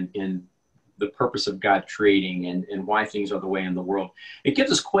coming and the purpose of God creating and why things are the way in the world. It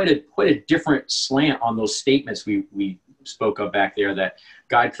gives us quite a different slant on those statements we spoke of back there, that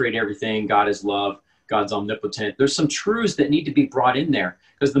God created everything, God is love, God's omnipotent. There's some truths that need to be brought in there,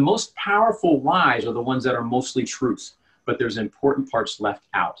 because the most powerful lies are the ones that are mostly truth, but there's important parts left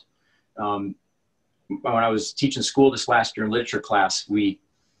out. When I was teaching school this last year in literature class, we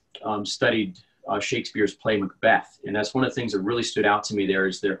studied Shakespeare's play Macbeth. And that's one of the things that really stood out to me there.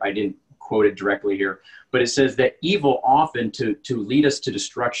 I didn't quote it directly here, but it says that evil often to lead us to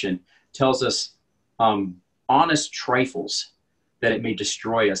destruction tells us honest trifles that it may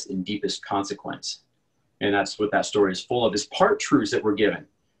destroy us in deepest consequence. And that's what that story is full of, is part truths that were given.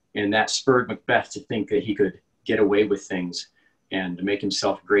 And that spurred Macbeth to think that he could get away with things and to make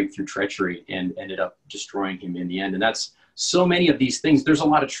himself great through treachery, and ended up destroying him in the end. And that's so many of these things. There's a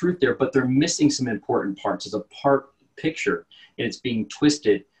lot of truth there, but they're missing some important parts. It's a part picture, and it's being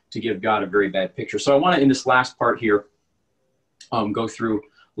twisted to give God a very bad picture. So I want to, in this last part here, go through a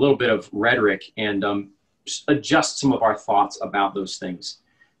little bit of rhetoric and adjust some of our thoughts about those things.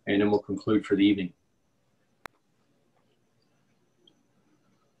 And then we'll conclude for the evening.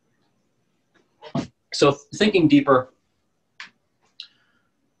 So thinking deeper,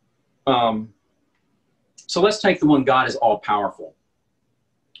 so let's take the one, God is all powerful.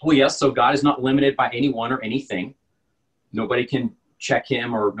 Well, yes, so God is not limited by anyone or anything. Nobody can check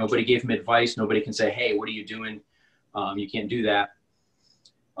him, or nobody gave him advice. Nobody can say, hey, what are you doing? You can't do that.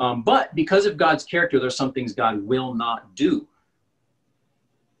 But because of God's character, there's some things God will not do.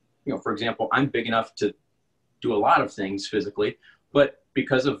 For example, I'm big enough to do a lot of things physically, but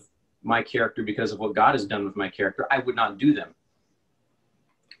because of my character, because of what God has done with my character, I would not do them.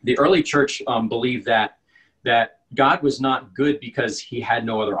 The early church believed that God was not good because he had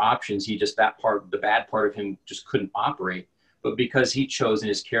no other options. He just, the bad part of him just couldn't operate, but because he chose in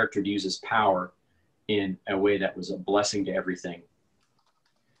his character to use his power in a way that was a blessing to everything.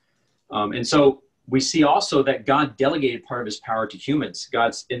 And so we see also that God delegated part of his power to humans.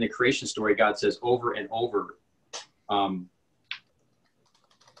 God's in the creation story, God says over and over,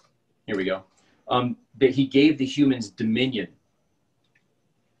 here we go, that he gave the humans dominion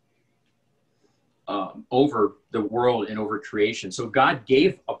over the world and over creation. So God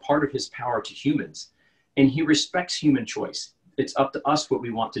gave a part of his power to humans, and he respects human choice. It's up to us what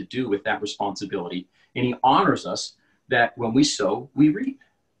we want to do with that responsibility. And he honors us that when we sow, we reap.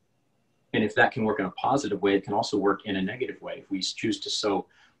 And if that can work in a positive way, it can also work in a negative way. If we choose to sow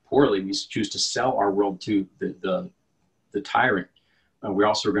poorly, we choose to sell our world to the tyrant, we're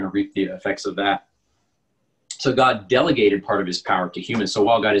also going to reap the effects of that. So God delegated part of his power to humans. So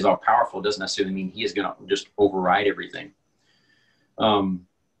while God is all powerful, it doesn't necessarily mean he is going to just override everything.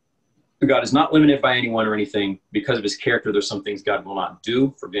 God is not limited by anyone or anything. Because of his character, there's some things God will not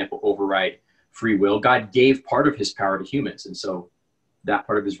do. For example, override free will. God gave part of his power to humans. And so that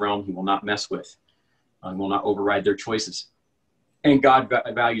part of his realm, he will not mess with, will not override their choices. And God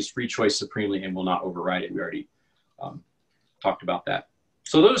values free choice supremely and will not override it. We already talked about that.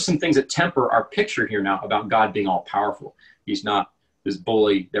 So those are some things that temper our picture here now about God being all powerful. He's not this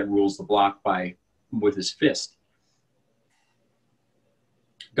bully that rules the block with his fist.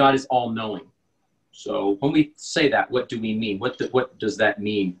 God is all knowing. So when we say that, what do we mean? What does that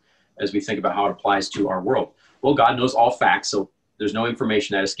mean as we think about how it applies to our world? Well, God knows all facts, so there's no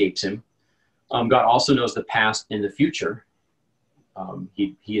information that escapes him. God also knows the past and the future.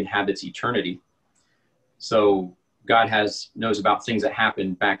 He inhabits eternity. So God knows about things that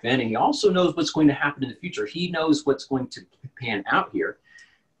happened back then, and he also knows what's going to happen in the future. He knows what's going to pan out here.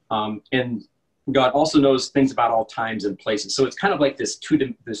 And God also knows things about all times and places. So it's kind of like this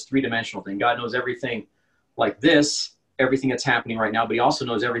three-dimensional thing. God knows everything like this, everything that's happening right now, but he also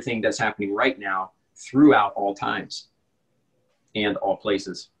knows everything that's happening right now throughout all times and all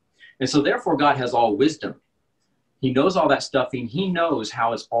places. And so therefore God has all wisdom. He knows all that stuff, and he knows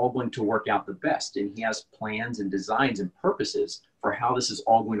how it's all going to work out the best. And he has plans and designs and purposes for how this is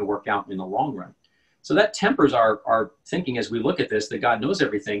all going to work out in the long run. So that tempers our thinking as we look at this, that God knows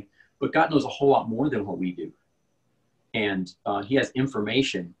everything, but God knows a whole lot more than what we do. And he has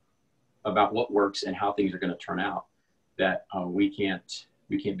information about what works and how things are going to turn out that we can't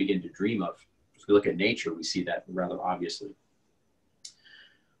begin to dream of. If we look at nature, we see that rather obviously.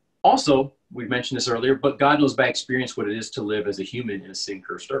 Also, we mentioned this earlier, but God knows by experience what it is to live as a human in a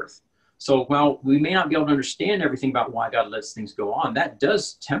sin-cursed earth. So while we may not be able to understand everything about why God lets things go on, that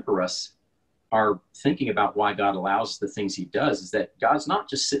does temper us, our thinking about why God allows the things he does, is that God's not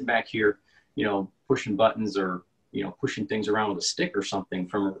just sitting back here, pushing buttons or, pushing things around with a stick or something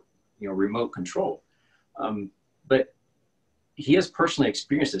from, remote control. But he has personally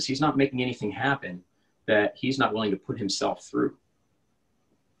experienced this. He's not making anything happen that he's not willing to put himself through.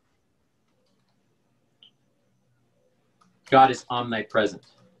 God is omnipresent.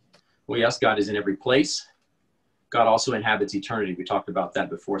 Well, yes, God is in every place. God also inhabits eternity. We talked about that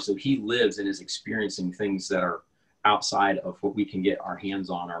before. So he lives and is experiencing things that are outside of what we can get our hands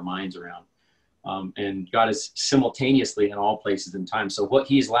on, our minds around. And God is simultaneously in all places and time. So what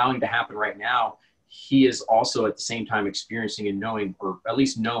he's allowing to happen right now, he is also at the same time experiencing and knowing, or at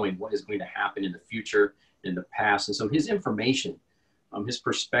least knowing, what is going to happen in the future, in the past. And so his information, his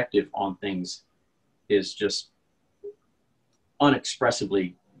perspective on things is just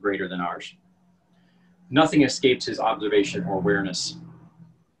unexpressibly greater than ours. Nothing escapes his observation or awareness.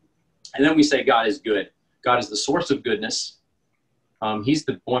 And then we say God is good. God is the source of goodness. He's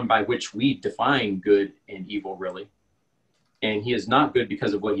the one by which we define good and evil, really. And he is not good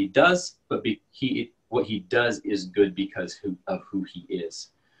because of what he does, but what he does is good because of who he is.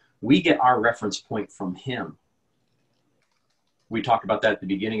 We get our reference point from him. We talked about that at the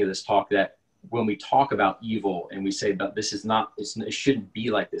beginning of this talk, that when we talk about evil and we say, but this is not, it shouldn't be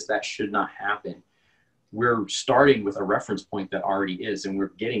like this, that should not happen, we're starting with a reference point that already is, and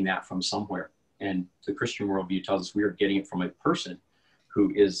we're getting that from somewhere. And the Christian worldview tells us we are getting it from a person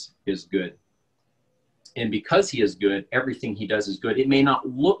who is good. And because he is good, everything he does is good. It may not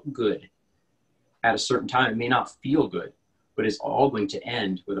look good at a certain time. It may not feel good, but it's all going to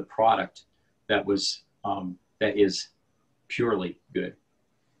end with a product that is purely good.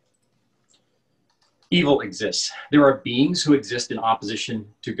 Evil exists. There are beings who exist in opposition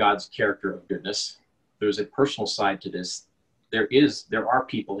to God's character of goodness. There's a personal side to this. There are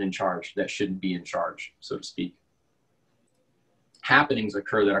people in charge that shouldn't be in charge, so to speak. happenings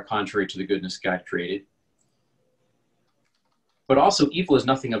occur that are contrary to the goodness God created. But also evil is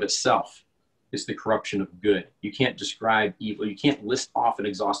nothing of itself. It's the corruption of good. You can't describe evil. You can't list off an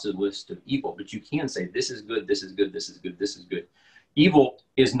exhaustive list of evil, but you can say, this is good, this is good, this is good, this is good. Evil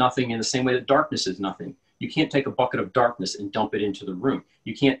is nothing in the same way that darkness is nothing. You can't take a bucket of darkness and dump it into the room.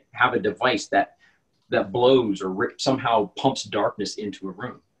 You can't have a device that blows or somehow pumps darkness into a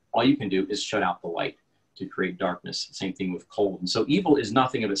room. All you can do is shut out the light to create darkness. Same thing with cold. And so evil is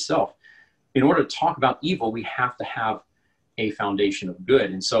nothing of itself. In order to talk about evil, we have to have a foundation of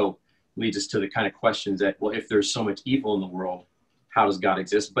good. And so leads us to the kind of questions that, well, if there's so much evil in the world, how does God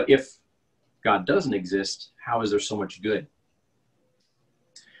exist? But if God doesn't exist, how is there so much good?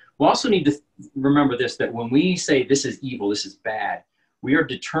 We also need to remember this, that when we say this is evil, this is bad, we are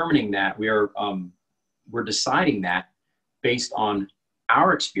determining that, we're deciding that based on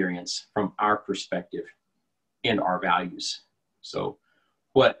our experience from our perspective and our values. So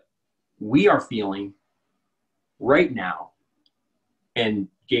what we are feeling right now and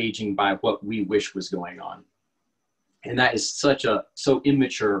gauging by what we wish was going on. And that is so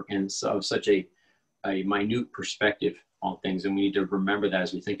immature and such a minute perspective on things. And we need to remember that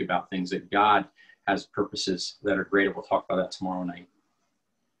as we think about things, that God has purposes that are greater. We'll talk about that tomorrow night.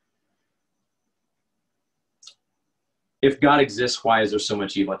 If God exists, why is there so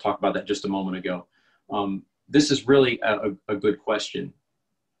much evil? I talked about that just a moment ago. This is really a good question.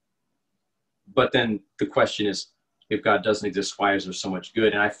 But then the question is, if God doesn't exist, why is there so much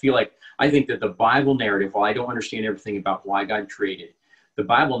good? And I think that the Bible narrative, while I don't understand everything about why God created, the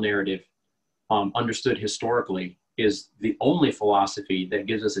Bible narrative, understood historically, is the only philosophy that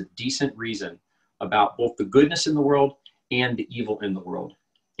gives us a decent reason about both the goodness in the world and the evil in the world,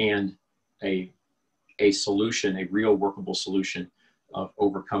 and a solution, a real workable solution of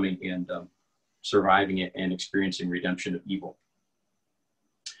overcoming and surviving it and experiencing redemption of evil.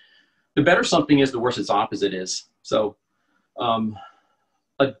 The better something is, the worse its opposite is. So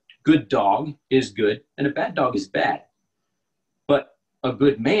a good dog is good and a bad dog is bad. But a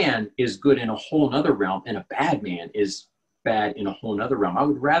good man is good in a whole nother realm, and a bad man is bad in a whole nother realm. I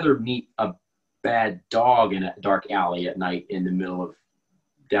would rather meet a bad dog in a dark alley at night in the middle of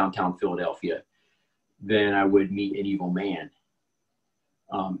downtown Philadelphia than I would meet an evil man.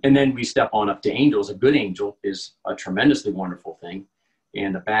 And then we step on up to angels. A good angel is a tremendously wonderful thing,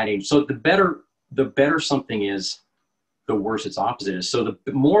 and a bad angel. So the better something is, the worse its opposite is. So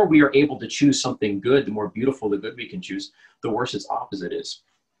the more we are able to choose something good, the more beautiful the good we can choose, the worse its opposite is.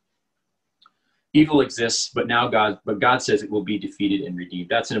 Evil exists, but God says it will be defeated and redeemed.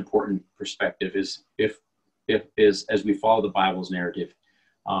 That's an important perspective, is as we follow the Bible's narrative,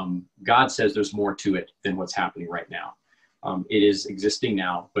 God says there's more to it than what's happening right now. It is existing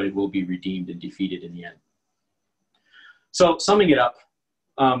now, but it will be redeemed and defeated in the end. So summing it up,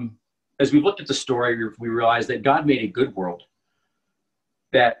 as we looked at the story, we realized that God made a good world,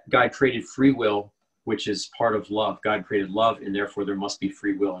 that God created free will, which is part of love. God created love, and therefore there must be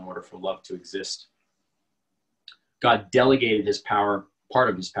free will in order for love to exist. God delegated his power, part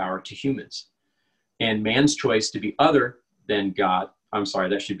of his power, to humans. And man's choice to be other than God,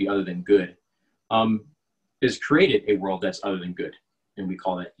 that should be other than good, has created a world that's other than good. And we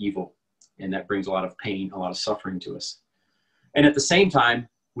call that evil. And that brings a lot of pain, a lot of suffering to us. And at the same time,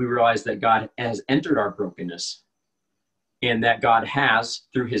 we realize that God has entered our brokenness, and that God has,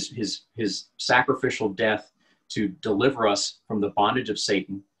 through his sacrificial death to deliver us from the bondage of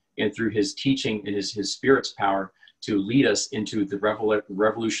Satan, and through his teaching and his Spirit's power to lead us into the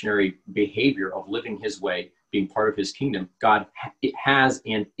revolutionary behavior of living his way, being part of his kingdom, God has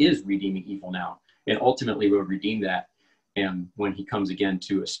and is redeeming evil now, and ultimately will redeem that. And when he comes again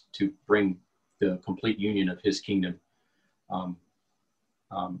to bring the complete union of his kingdom,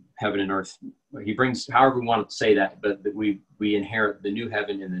 heaven and earth, he brings, however we want to say that, but that we inherit the new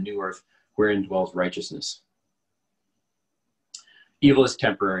heaven and the new earth wherein dwells righteousness. Evil is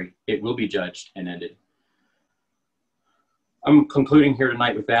temporary. It will be judged and ended. I'm concluding here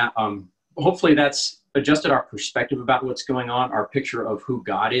tonight with that. Hopefully that's adjusted our perspective about what's going on, our picture of who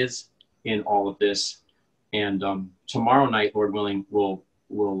God is in all of this. And tomorrow night, Lord willing, we'll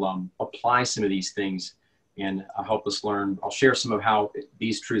apply some of these things and help us learn. I'll share some of how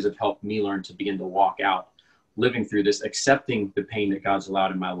these truths have helped me learn to begin to walk out, living through this, accepting the pain that God's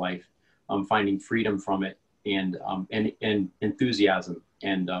allowed in my life, finding freedom from it, and enthusiasm,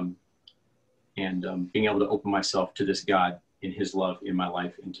 and being able to open myself to this God in his love in my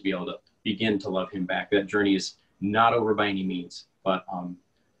life, and to be able to begin to love him back. That journey is not over by any means, but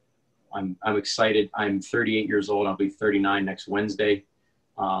I'm excited. I'm 38 years old. I'll be 39 next Wednesday.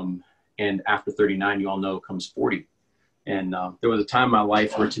 And after 39, you all know, comes 40. And there was a time in my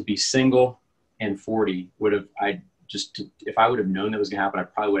life where to be single and 40 if I would have known that was going to happen, I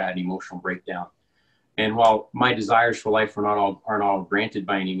probably would have had an emotional breakdown. And while my desires for life aren't all granted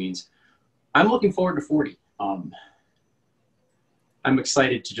by any means, I'm looking forward to 40. I'm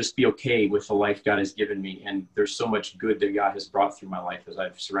excited to just be okay with the life God has given me. And there's so much good that God has brought through my life as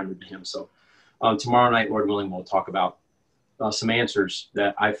I've surrendered to him. So tomorrow night, Lord willing, we'll talk about some answers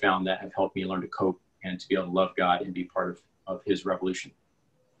that I found that have helped me learn to cope and to be able to love God and be part of his revolution.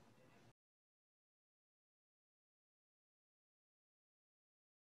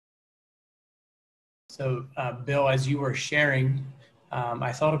 So, Bill, as you were sharing, I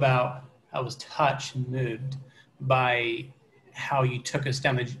was touched and moved by how you took us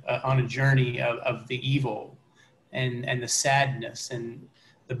down on a journey of the evil and the sadness and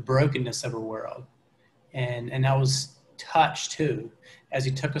the brokenness of our world. And I was touched too, as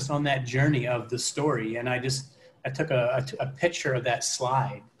you took us on that journey of the story. And I took a picture of that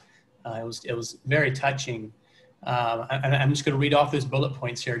slide. It was very touching. And I'm just going to read off those bullet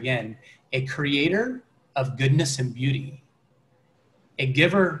points here again. A creator of goodness and beauty, a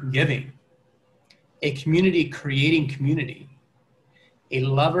giver giving, a community creating community, a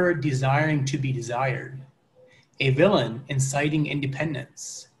lover desiring to be desired, a villain inciting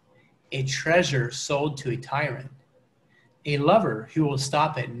independence, a treasure sold to a tyrant, a lover who will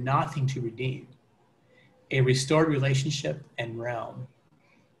stop at nothing to redeem, a restored relationship and realm.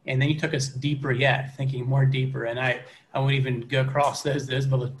 And then you took us deeper yet, thinking more deeper. And I won't even go across those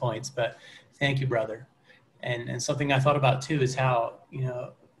bullet points, but thank you, brother. And something I thought about too is how,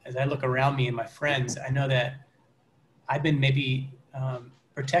 as I look around me and my friends, I know that I've been maybe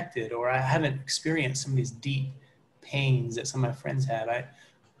protected, or I haven't experienced some of these deep pains that some of my friends have. I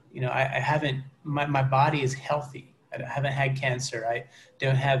haven't, my body is healthy. I haven't had cancer. I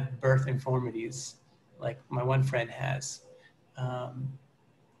don't have birth infirmities like my one friend has.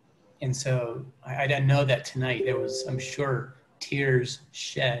 And so I didn't know that tonight there was, I'm sure, tears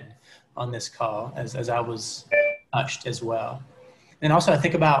shed on this call as I was touched as well. And also I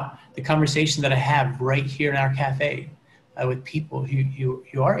think about the conversation that I have right here in our cafe with people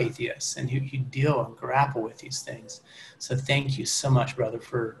who are atheists and who deal and grapple with these things. So thank you so much, brother,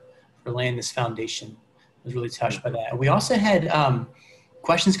 for laying this foundation. I was really touched by that. And we also had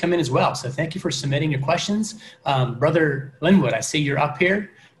questions come in as well. So thank you for submitting your questions. Brother Linwood, I see you're up here.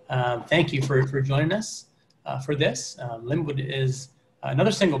 Thank you for joining us for this. Linwood is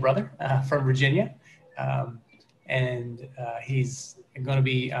another single brother from Virginia. And he's going to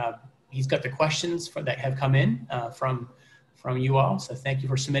be, he's got the questions that have come in from you all. So thank you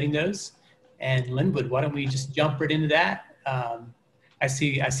for submitting those. And Linwood, why don't we just jump right into that? I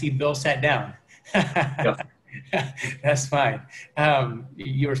see Bill sat down. Yeah. That's fine.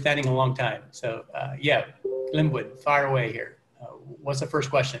 You were standing a long time. So yeah, Linwood, fire away here. What's the first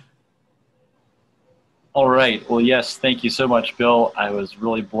question? All right. Well, yes, thank you so much, Bill. I was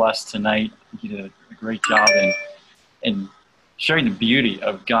really blessed tonight. You did a great job in sharing the beauty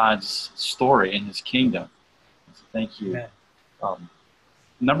of God's story and his kingdom. So thank you.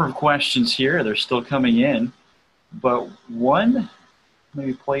 Number of questions here. They're still coming in. But one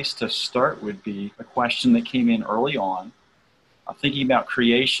maybe place to start would be a question that came in early on, thinking about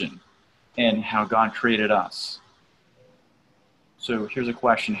creation and how God created us. So here's a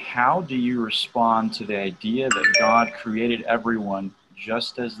question. How do you respond to the idea that God created everyone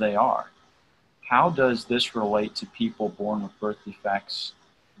just as they are? How does this relate to people born with birth defects,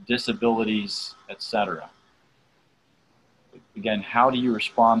 disabilities, etc.? Again, how do you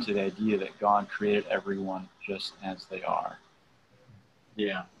respond to the idea that God created everyone just as they are?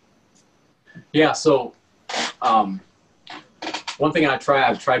 Yeah. So one thing I've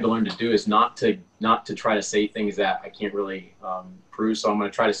tried to learn to do is not to try to say things that I can't really prove. So I'm going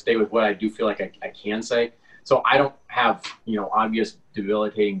to try to stay with what I do feel like I can say. So I don't have, obvious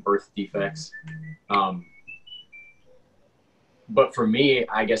debilitating birth defects. But for me,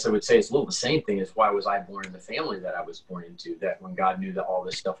 I guess I would say it's a little the same thing as why was I born in the family that I was born into, that when God knew that all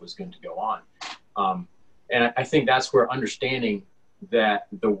this stuff was going to go on. And I think that's where understanding that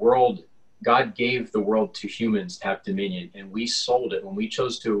the world, God gave the world to humans to have dominion, and we sold it when we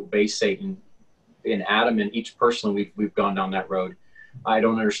chose to obey Satan. In Adam and each personally, we've gone down that road. I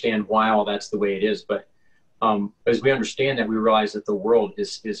don't understand why all that's the way it is, but as we understand that, we realize that the world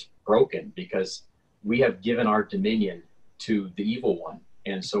is broken because we have given our dominion to the evil one.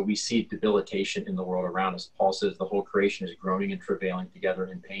 And so we see debilitation in the world around us. Paul says the whole creation is groaning and travailing together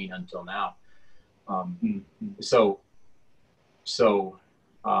in pain until now. So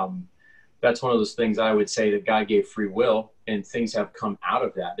that's one of those things I would say that God gave free will, and things have come out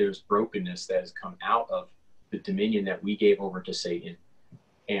of that. There's brokenness that has come out of the dominion that we gave over to Satan.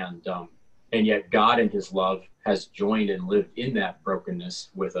 And yet God in his love has joined and lived in that brokenness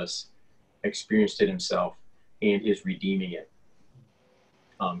with us, experienced it himself, and is redeeming it.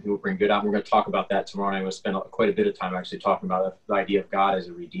 He will bring good out. We're going to talk about that tomorrow night. I'm going to spend quite a bit of time actually talking about the idea of God as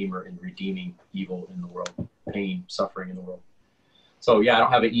a redeemer and redeeming evil in the world, pain, suffering in the world. So yeah, I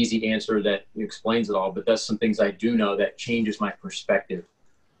don't have an easy answer that explains it all, but that's some things I do know that changes my perspective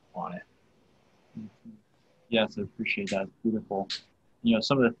on it. Yes, I appreciate that. It's beautiful. You know,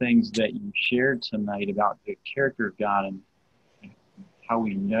 some of the things that you shared tonight about the character of God and how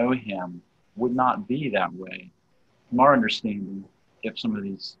we know him would not be that way, from our understanding, if some of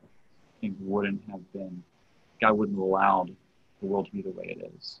these things wouldn't have been, God wouldn't have allowed the world to be the way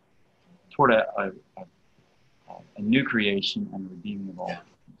it is, toward a new creation and redeeming of all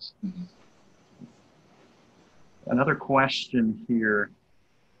things. Mm-hmm. Another question here,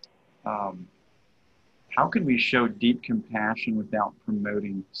 how can we show deep compassion without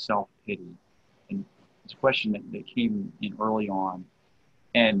promoting self-pity? And it's a question that came in early on.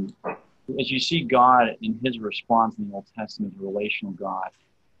 And as you see God in his response in the Old Testament, as a relational God,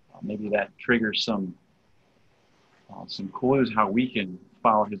 maybe that triggers some clues how we can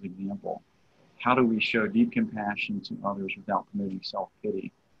follow his example. How do we show deep compassion to others without promoting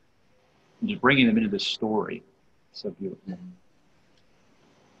self-pity? And just bringing them into the story. So beautiful.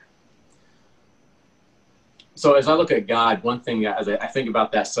 So as I look at God, one thing as I think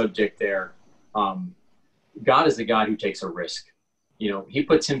about that subject there, God is a God who takes a risk. You know, he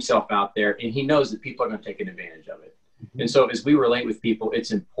puts himself out there and he knows that people are going to take advantage of it. Mm-hmm. And so as we relate with people,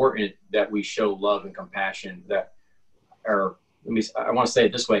 it's important that we show love and compassion that are, I want to say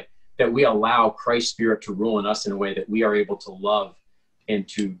it this way, that we allow Christ's spirit to rule in us in a way that we are able to love and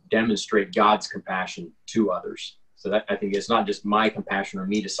to demonstrate God's compassion to others. So that, I think, it's not just my compassion or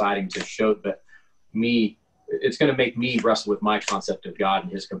me deciding to show, but it's going to make me wrestle with my concept of God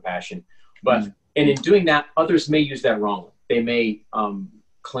and his compassion. But, and in doing that, others may use that wrongly. They may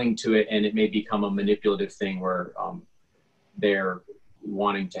cling to it, and it may become a manipulative thing where they're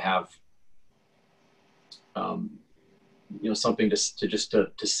wanting to have, something to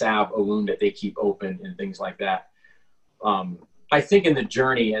salve a wound that they keep open and things like that. I think in the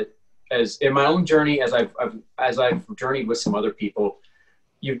journey, as in my own journey, as I've journeyed with some other people,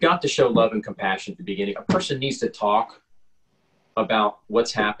 you've got to show love and compassion at the beginning. A person needs to talk about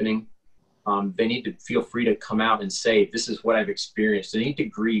what's happening. They need to feel free to come out and say, this is what I've experienced. They need to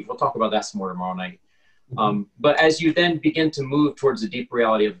grieve. We'll talk about that some more tomorrow night. But as you then begin to move towards the deep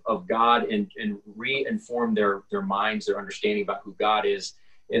reality of God and re-inform their minds, their understanding about who God is,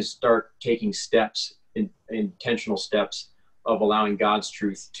 and start taking steps, intentional steps of allowing God's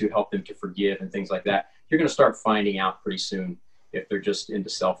truth to help them to forgive and things like that, you're going to start finding out pretty soon if they're just into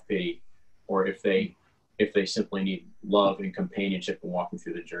self-pity or if they simply need love and companionship and walking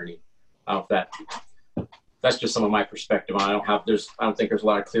through the journey. That's just some of my perspective on it. I don't think there's a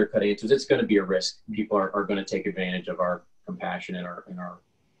lot of clear-cut answers. It's going to be a risk. People are going to take advantage of our compassion and our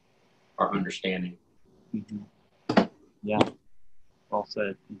understanding. Mm-hmm. Yeah. Well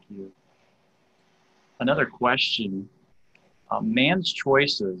said. Thank you. Another question. Man's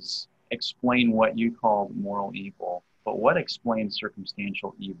choices explain what you call moral evil, but what explains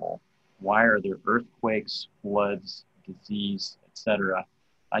circumstantial evil? Why are there earthquakes, floods, disease, etc.?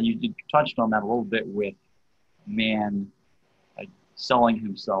 You touched on that a little bit with man selling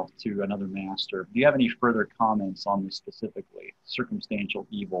himself to another master. Do you have any further comments on this specifically, circumstantial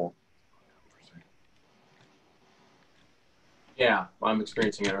evil? Yeah, I'm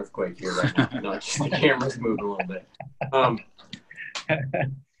experiencing an earthquake here right now. No, just the camera's moving a little bit.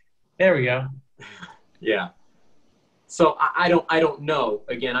 There we go. Yeah. So I don't know.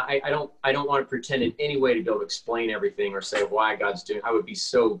 Again, I don't want to pretend in any way to be able to explain everything or say why God's doing. That would be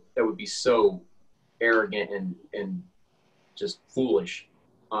so arrogant and just foolish.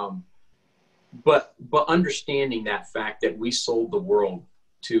 But understanding that fact that we sold the world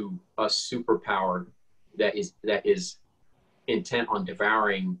to a superpower that is intent on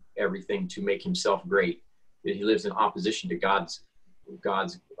devouring everything to make himself great, that he lives in opposition to God's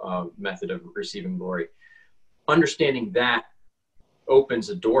method of receiving glory. Understanding that opens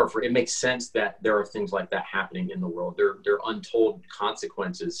a door for, it makes sense that there are things like that happening in the world. There are untold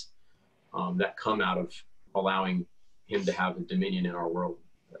consequences that come out of allowing him to have a dominion in our world.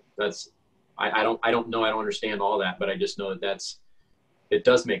 I don't know, I don't understand all that, but I just know that it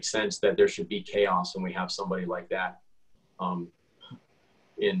does make sense that there should be chaos when we have somebody like that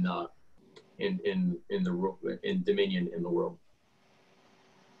in dominion in the world.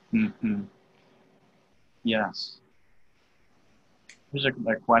 Mm-hmm. Yes. There's a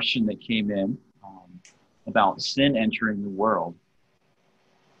question that came in. about sin entering the world.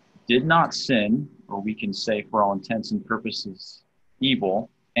 Did not sin, or we can say for all intents and purposes, evil,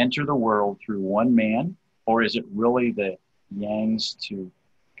 enter the world through one man? Or is it really the yangs to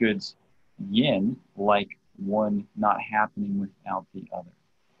good's yin, like one not happening without the other?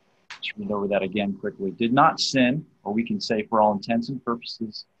 Let's read over that again quickly. Did not sin, or we can say for all intents and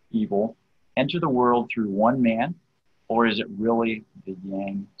purposes, evil, enter the world through one man? Or is it really the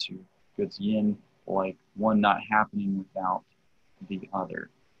yang to good's yin, like one not happening without the other?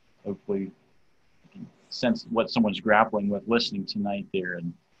 Hopefully you can sense what someone's grappling with listening tonight there.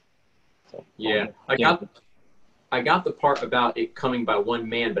 And so, yeah, I got the part about it coming by one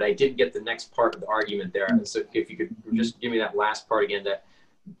man, but I didn't get the next part of the argument there. Mm-hmm. So if you could just give me that last part again, that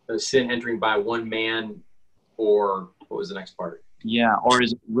the sin entering by one man, or what was the next part? Yeah, or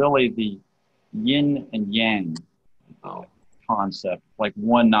is it really the yin and yang concept, like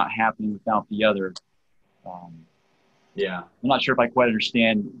one not happening without the other? Yeah. I'm not sure if I quite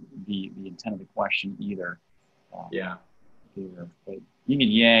understand the intent of the question either. Yeah. But yin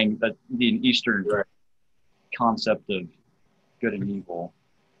and yang, that the Eastern concept of good and evil.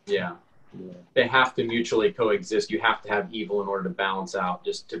 Yeah. They have to mutually coexist. You have to have evil in order to balance out,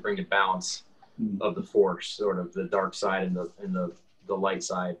 just to bring the balance of the force, sort of the dark side and the light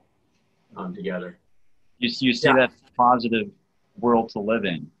side together. You see that positive world to live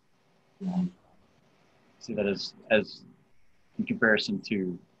in. See that as in comparison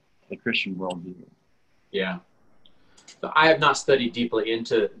to the Christian worldview. Yeah. So I have not studied deeply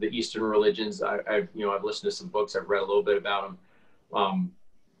into the Eastern religions. I've listened to some books. I've read a little bit about them.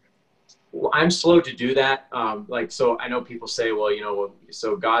 I'm slow to do that. So I know people say, well,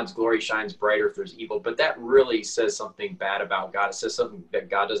 so God's glory shines brighter if there's evil, but that really says something bad about God. It says something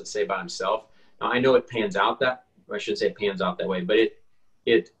that God doesn't say about himself. Now I know it pans out that, or I shouldn't say it pans out that way, but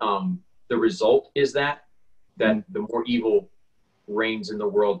the result is that the more evil reigns in the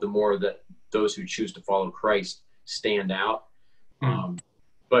world, the more that those who choose to follow Christ stand out.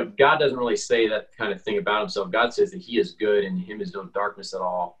 But God doesn't really say that kind of thing about himself. God says that he is good and in him is no darkness at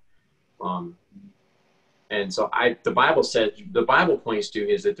all. And so the Bible points to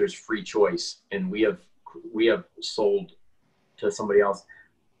is that there's free choice, and we have sold to somebody else.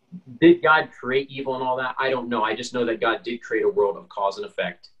 Did God create evil and all that? I don't know. I just know that God did create a world of cause and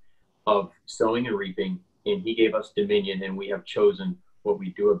effect, of sowing and reaping, and he gave us dominion, and we have chosen what we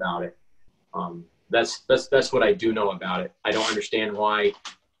do about it. That's what I do know about it. I don't understand why,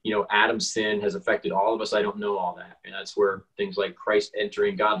 Adam's sin has affected all of us. I don't know all that. And that's where things like Christ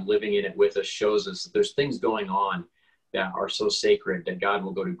entering, God living in it with us, shows us that there's things going on that are so sacred that God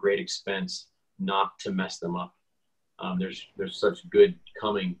will go to great expense not to mess them up. There's such good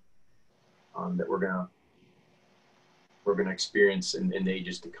coming that we're gonna experience in the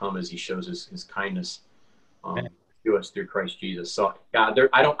ages to come as he shows us his kindness to us through Christ Jesus. So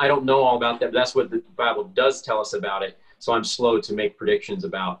I don't know all about that, but that's what the Bible does tell us about it. So I'm slow to make predictions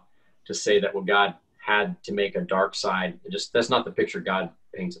to say that, well, God had to make a dark side. That's not the picture God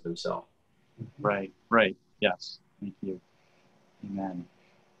paints of himself. Right. Yes. Thank you. Amen.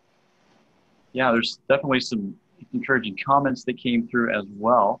 Yeah, there's definitely some encouraging comments that came through as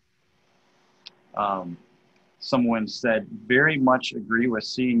well. Someone said, very much agree with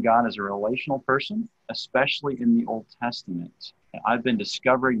seeing God as a relational person, especially in the Old Testament. I've been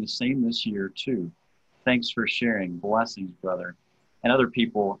discovering the same this year too. Thanks for sharing. Blessings, brother. And other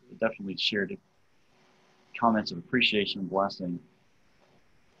people definitely shared comments of appreciation and blessing.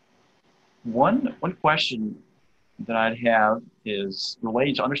 One question that I'd have is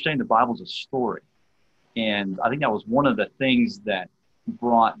related to understanding the Bible as a story. And I think that was one of the things that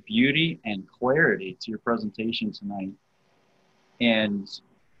brought beauty and clarity to your presentation tonight. And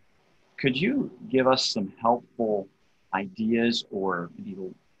could you give us some helpful ideas or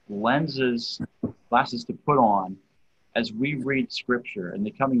glasses to put on as we read Scripture in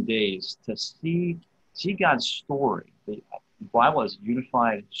the coming days to see God's story? The Bible is a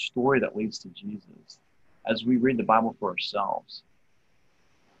unified story that leads to Jesus as we read the Bible for ourselves.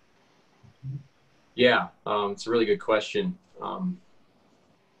 Yeah, it's a really good question.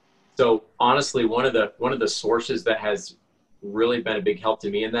 So honestly, one of the sources that has really been a big help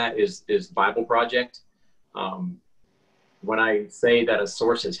to me in that is Bible Project. When I say that a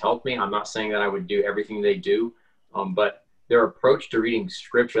source has helped me, I'm not saying that I would do everything they do, but their approach to reading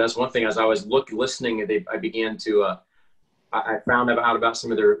Scripture, that's one thing. As I was listening, I began to, I found out about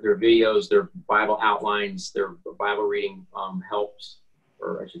some of their videos, their Bible outlines, their Bible reading helps,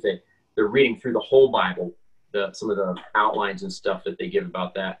 or I should say, they're reading through the whole Bible, some of the outlines and stuff that they give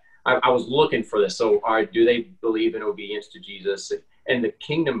about that. I was looking for this. So do they believe in obedience to Jesus? And the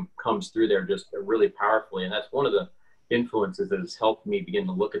kingdom comes through there just really powerfully. And that's one of the influences that has helped me begin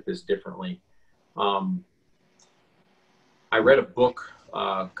to look at this differently. I read a book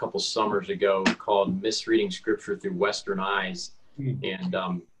a couple summers ago called Misreading Scripture Through Western Eyes. And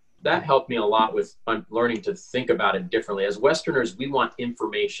that helped me a lot with learning to think about it differently. As Westerners, we want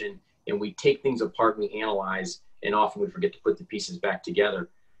information and we take things apart and we analyze, and often we forget to put the pieces back together.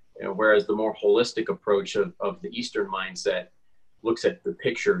 Whereas the more holistic approach of the Eastern mindset looks at the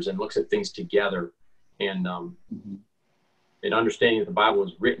pictures and looks at things together. And understanding that the Bible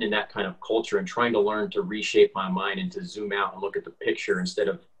was written in that kind of culture, and trying to learn to reshape my mind and to zoom out and look at the picture instead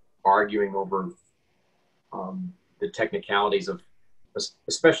of arguing over the technicalities of,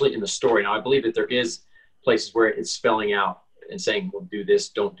 especially in the story. Now, I believe that there is places where it's spelling out and saying, well, do this,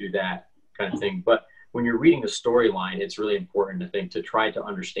 don't do that kind of thing. But when you're reading the storyline, it's really important, I think, to try to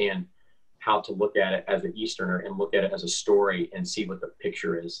understand how to look at it as an Easterner and look at it as a story and see what the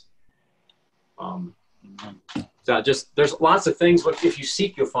picture is. So there's lots of things, but if you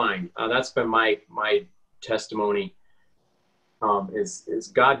seek, you'll find. That's been my testimony.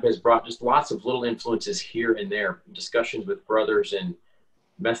 Is God has brought just lots of little influences here and there, discussions with brothers and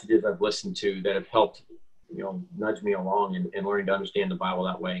messages I've listened to that have helped, nudge me along and learning to understand the Bible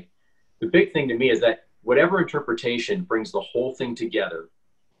that way. The big thing to me is that whatever interpretation brings the whole thing together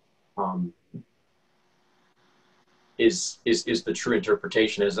is the true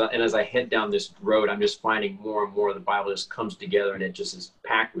interpretation. And as I head down this road, I'm just finding more and more of the Bible just comes together, and it just is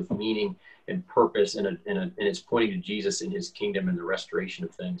packed with meaning and purpose, and it's pointing to Jesus and his kingdom and the restoration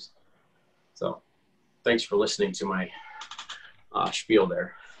of things. So thanks for listening to my spiel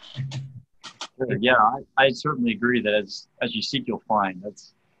there. Yeah, I certainly agree that as you seek, you'll find.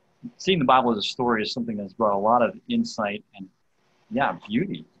 That's seeing the Bible as a story is something that's brought a lot of insight and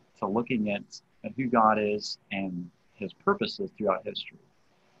beauty to looking at who God is and his purposes throughout history.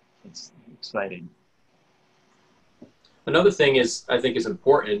 It's exciting. Another thing I think is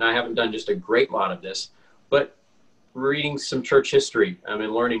important, and I haven't done just a great lot of this, but reading some church history.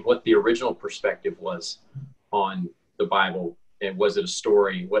 Learning what the original perspective was on the Bible, and was it a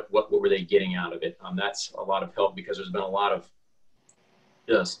story? What were they getting out of it? That's a lot of help, because there's been a lot of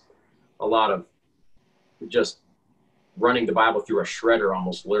just running the Bible through a shredder,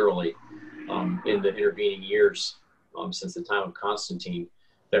 almost literally, in the intervening years since the time of Constantine,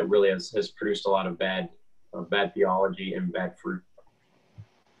 that really has produced a lot of bad theology and bad fruit.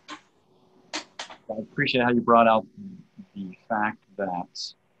 I appreciate how you brought out the fact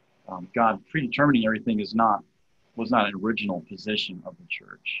that God predetermining everything was not an original position of the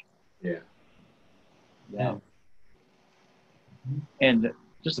church. Yeah. And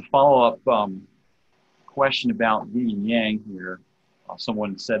just a follow-up question about yin and yang here.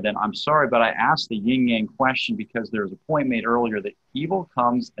 Someone said that, I'm sorry, but I asked the yin-yang question because there was a point made earlier that evil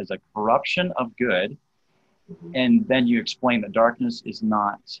comes as a corruption of good, and then you explain that darkness is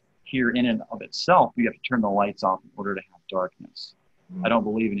not here in and of itself. You have to turn the lights off in order to have darkness. I don't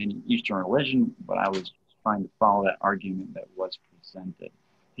believe in any Eastern religion, but I was trying to follow that argument that was presented.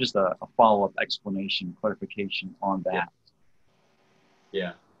 Just a follow-up explanation, clarification on that.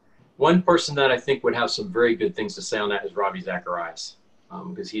 Yeah. One person that I think would have some very good things to say on that is Ravi Zacharias,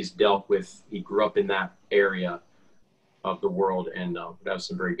 because he grew up in that area of the world, and would have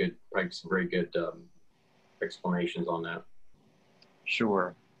some very good explanations on that.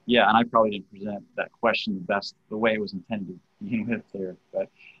 Sure. Yeah, and I probably didn't present that question the way it was intended to begin with there, but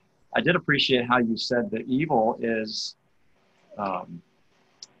I did appreciate how you said that evil is the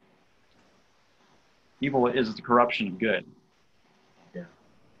corruption of good. Yeah.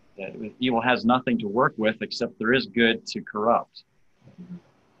 That evil has nothing to work with except there is good to corrupt. Mm-hmm.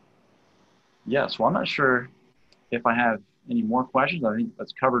 Yes, well, I'm not sure if I have any more questions. I think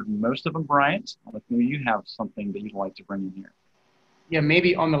that's covered most of them, Bryant. Maybe you have something that you'd like to bring in here. Yeah,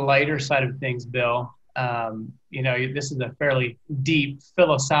 maybe on the lighter side of things, Bill. This is a fairly deep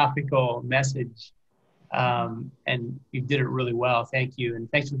philosophical message, and you did it really well. Thank you, and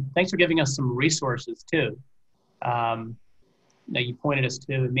thanks for giving us some resources too. You pointed us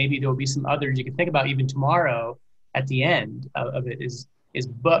to, and maybe there will be some others you can think about even tomorrow. At the end of it is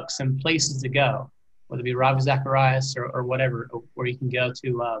books and places to go, whether it be Ravi Zacharias or whatever, where you can go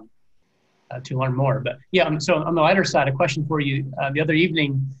to learn more. But yeah, so on the lighter side, a question for you. The other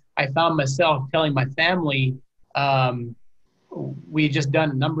evening, I found myself telling my family we had just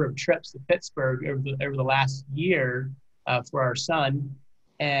done a number of trips to Pittsburgh over the last year for our son.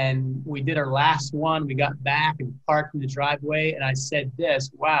 And we did our last one. We got back and parked in the driveway. And I said this,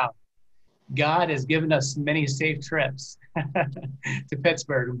 wow, God has given us many safe trips to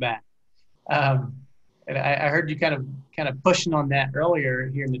Pittsburgh and back. And I heard you kind of pushing on that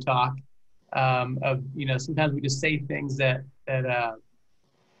earlier here in the talk, of, sometimes we just say things that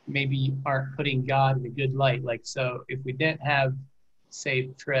maybe aren't putting God in a good light. Like, so if we didn't have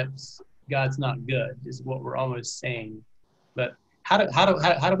safe trips, God's not good, is what we're almost saying. But how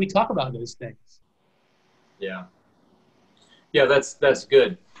do we talk about those things? Yeah, that's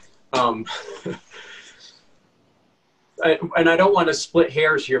good. And I don't want to split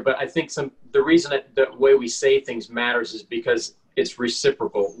hairs here, but I think the reason that the way we say things matters is because it's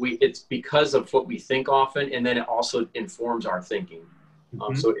reciprocal. It's because of what we think often, and then it also informs our thinking.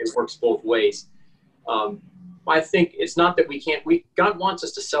 So it works both ways. I think it's not that God wants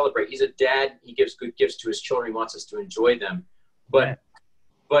us to celebrate. He's a dad. He gives good gifts to his children. He wants us to enjoy them. But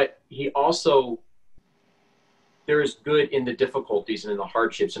he also, there is good in the difficulties and in the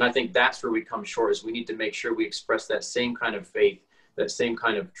hardships. And I think that's where we come short, is we need to make sure we express that same kind of faith, that same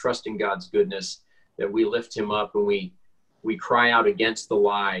kind of trust in God's goodness, that we lift him up and we cry out against the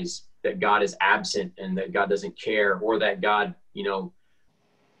lies that God is absent and that God doesn't care, or that God,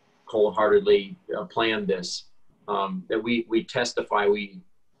 cold-heartedly planned this. That we testify, we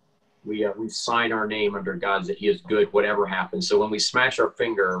sign our name under God's, that he is good, whatever happens. So when we smash our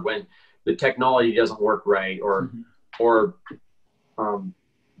finger, or when the technology doesn't work right, or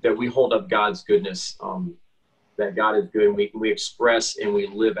that we hold up God's goodness, that God is good, and we express and we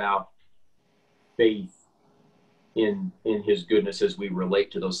live out faith in his goodness as we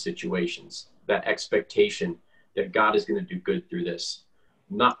relate to those situations. That expectation that God is going to do good through this.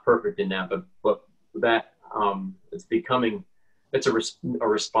 Not perfect in that, but that it's a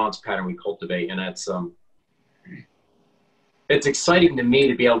response pattern we cultivate, and it's exciting to me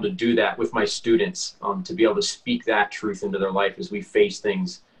to be able to do that with my students, to be able to speak that truth into their life as we face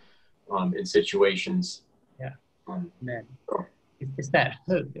things in situations. Yeah, man, it's that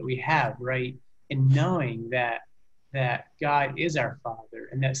hope that we have, right, in knowing that God is our Father,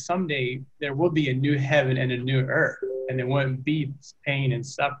 and that someday there will be a new heaven and a new earth, and there won't be pain and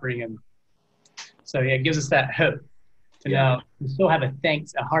suffering. And so it gives us that hope to know we still have a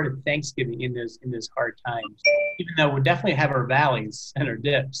heart of thanksgiving in those hard times, even though we definitely have our valleys and our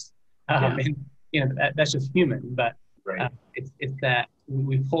dips. And that's just human, but it's that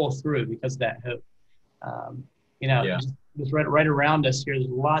we pull through because of that hope. Just right around us here, there's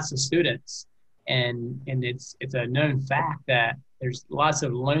lots of students, and it's a known fact that there's lots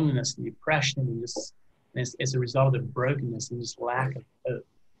of loneliness and depression, and it's a result of brokenness and just lack of hope.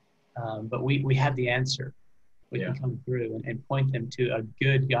 But we have the answer. We can come through and point them to a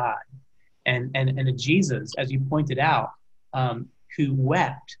good God and a Jesus, as you pointed out, who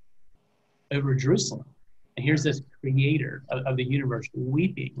wept over Jerusalem. And here's this creator of the universe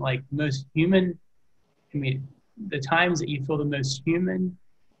weeping, like most human. I mean, the times that you feel the most human,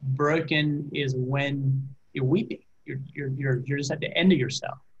 broken, is when you're weeping. You're just at the end of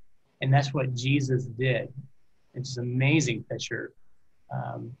yourself. And that's what Jesus did. It's just an amazing picture.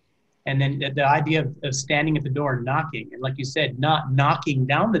 And then the idea of standing at the door and knocking, and like you said, not knocking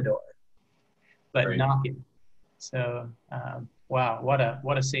down the door, but knocking. So, wow,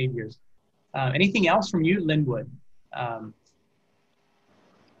 what a savior. Anything else from you, Linwood?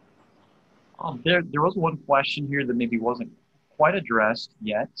 There was one question here that maybe wasn't quite addressed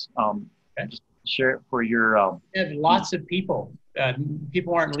yet. Just share it for your. Lots of people.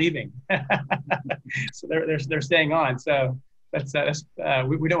 People aren't leaving, so they're staying on. So that's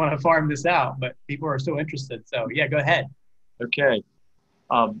we don't want to farm this out, but people are still interested. So yeah, go ahead. Okay.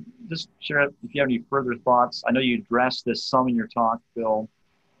 Just share if you have any further thoughts. I know you addressed this some in your talk, Bill,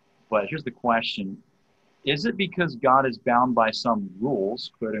 but here's the question. Is it because God is bound by some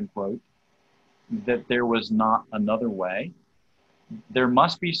rules, quote unquote, that there was not another way? There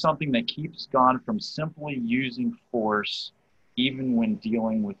must be something that keeps God from simply using force, even when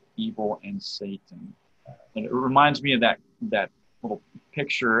dealing with evil and Satan. And it reminds me of that little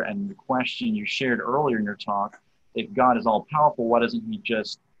picture and the question you shared earlier in your talk. If God is all powerful, why doesn't he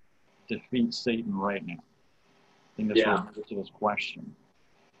just defeat Satan right now? I think that's related to this question.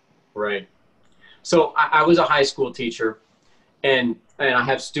 Right. So I was a high school teacher, and I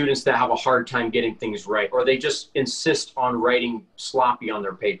have students that have a hard time getting things right, or they just insist on writing sloppy on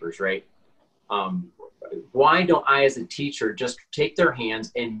their papers, right? Why don't I, as a teacher, just take their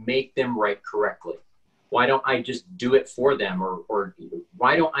hands and make them write correctly? Why don't I just do it for them, or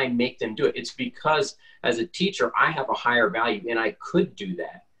why don't I make them do it? It's because as a teacher, I have a higher value, and I could do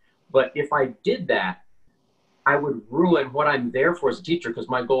that. But if I did that, I would ruin what I'm there for as a teacher, because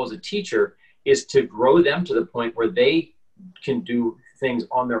my goal as a teacher is to grow them to the point where they can do things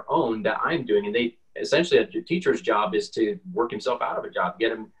on their own that I'm doing. And they essentially, a teacher's job is to work himself out of a job,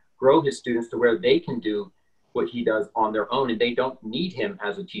 get him grow his students to where they can do what he does on their own, and they don't need him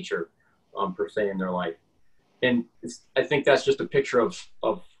as a teacher per se in their life. And I think that's just a picture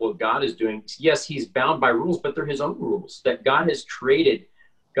of what God is doing. Yes, he's bound by rules, but they're his own rules that God has created.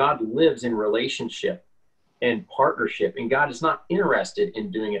 God lives in relationship and partnership, and God is not interested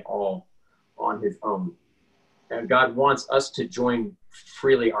in doing it all on his own. And God wants us to join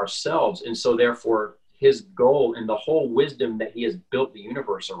freely ourselves. And so therefore his goal and the whole wisdom that he has built the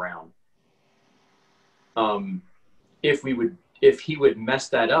universe around, if he would mess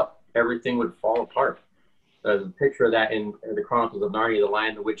that up, everything would fall apart. There's a picture of that in the Chronicles of Narnia, The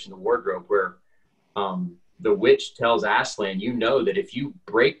Lion, the Witch, and the Wardrobe, where the witch tells Aslan, you know that if you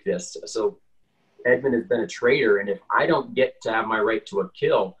break this, so Edmund has been a traitor, and if I don't get to have my right to a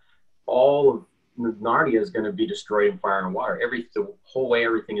kill, all of Narnia is going to be destroyed in fire and water. The whole way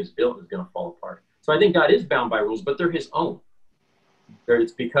everything is built is going to fall apart. So I think God is bound by rules, but they're his own.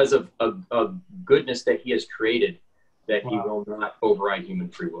 It's because of goodness that he has created that he will not override human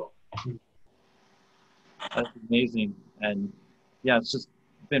free will. That's amazing. And yeah, it's just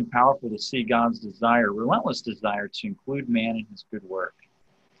been powerful to see God's desire, relentless desire to include man in his good work,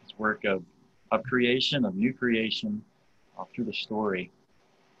 his work of creation, of new creation through the story.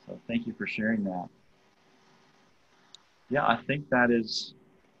 So thank you for sharing that. Yeah, I think that is,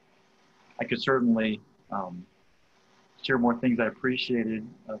 I could certainly share more things I appreciated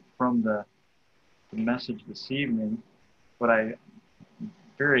from the message this evening, but I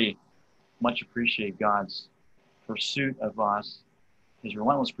very much appreciate God's pursuit of us, his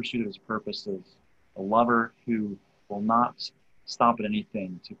relentless pursuit of his purposes, a lover who will not stop at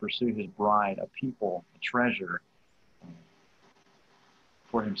anything to pursue his bride, a people, a treasure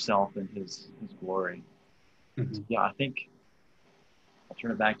for himself and his glory. Mm-hmm. So, yeah, I think I'll turn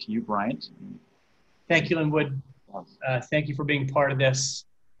it back to you, Bryant. Thank you, Linwood. Thank you for being part of this.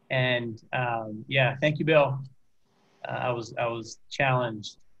 And yeah, thank you, Bill. I was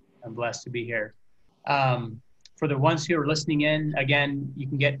challenged. I'm blessed to be here. For the ones who are listening in, again, you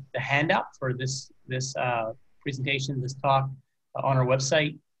can get the handout for this presentation, this talk on our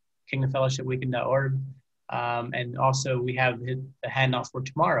website, kingdomfellowshipweekend.org. And also we have the handout for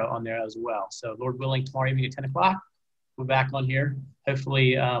tomorrow on there as well. So Lord willing, tomorrow evening at 10 o'clock, we're back on here.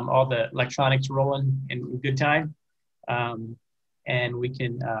 Hopefully all the electronics rolling in good time. And we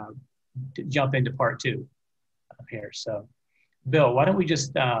can jump into part 2 here. So Bill, why don't we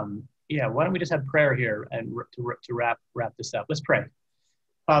just have prayer here and to wrap this up. Let's pray.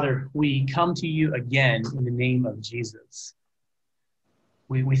 Father, we come to you again in the name of Jesus.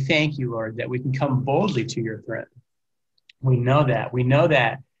 We thank you, Lord, that we can come boldly to your throne. We know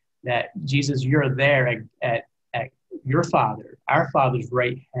that Jesus, you're there at your Father, our Father's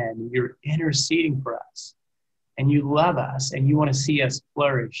right hand. You're interceding for us, and you love us, and you want to see us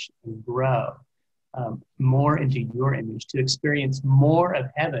flourish and grow more into your image, to experience more of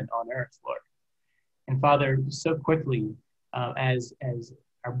heaven on earth, Lord. And Father, so quickly, as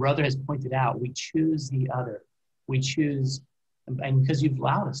our brother has pointed out, we choose the other. We choose, and because you've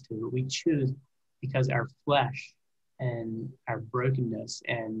allowed us to, we choose because our flesh and our brokenness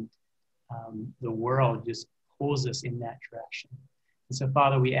and the world just pulls us in that direction. And so,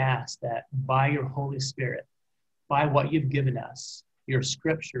 Father, we ask that by your Holy Spirit, by what you've given us, your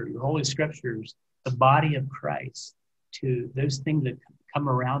scripture, your holy scriptures, the body of Christ, to those things that come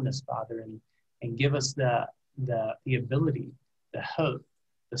around us, Father, and give us the ability, the hope,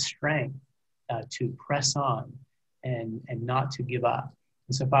 the strength to press on and not to give up.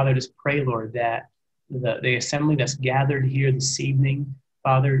 And so, Father, just pray, Lord, that the assembly that's gathered here this evening,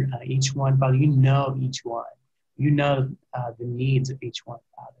 Father, each one, Father, you know each one. You know the needs of each one,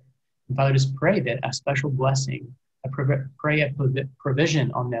 Father. And Father, just pray that a special blessing, pray a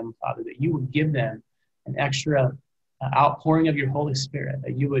provision on them, Father, that you would give them an extra outpouring of your Holy Spirit,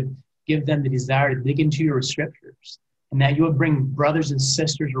 that you would give them the desire to dig into your scriptures, and that you would bring brothers and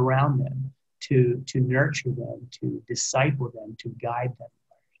sisters around them to nurture them, to disciple them, to guide them.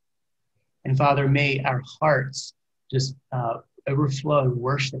 And Father, may our hearts just overflow in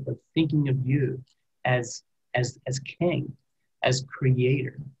worship of thinking of you as King, as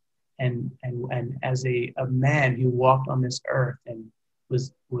Creator, and as a man who walked on this earth and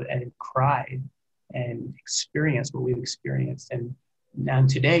cried and experienced what we've experienced. And now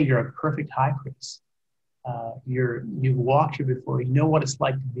today you're a perfect high priest. You've walked here before. You know what it's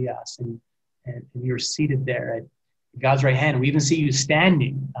like to be us, and you're seated there at God's right hand. We even see you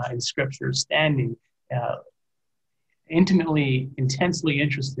standing in Scripture, standing intimately, intensely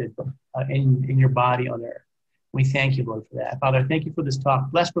interested in your body on earth. We thank you, Lord, for that. Father, I thank you for this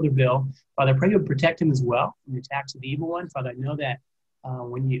talk. Bless Brother Bill. Father, I pray you would protect him as well from the attacks of the evil one. Father, I know that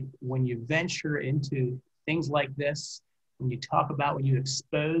when you venture into things like this, when you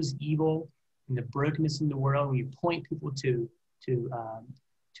expose evil and the brokenness in the world, when you point people to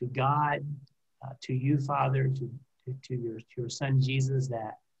God, to you, Father, to your Son Jesus,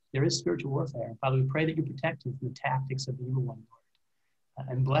 that there is spiritual warfare. And Father, we pray that you protect him from the tactics of the evil one, Lord.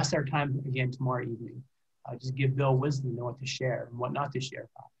 And bless our time again tomorrow evening. Just give Bill wisdom to know what to share and what not to share,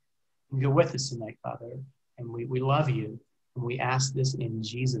 Father. And go with us tonight, Father. And we love you. And we ask this in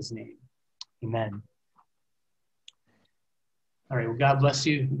Jesus' name. Amen. All right. Well, God bless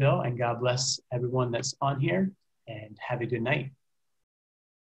you, Bill, and God bless everyone that's on here. And have a good night.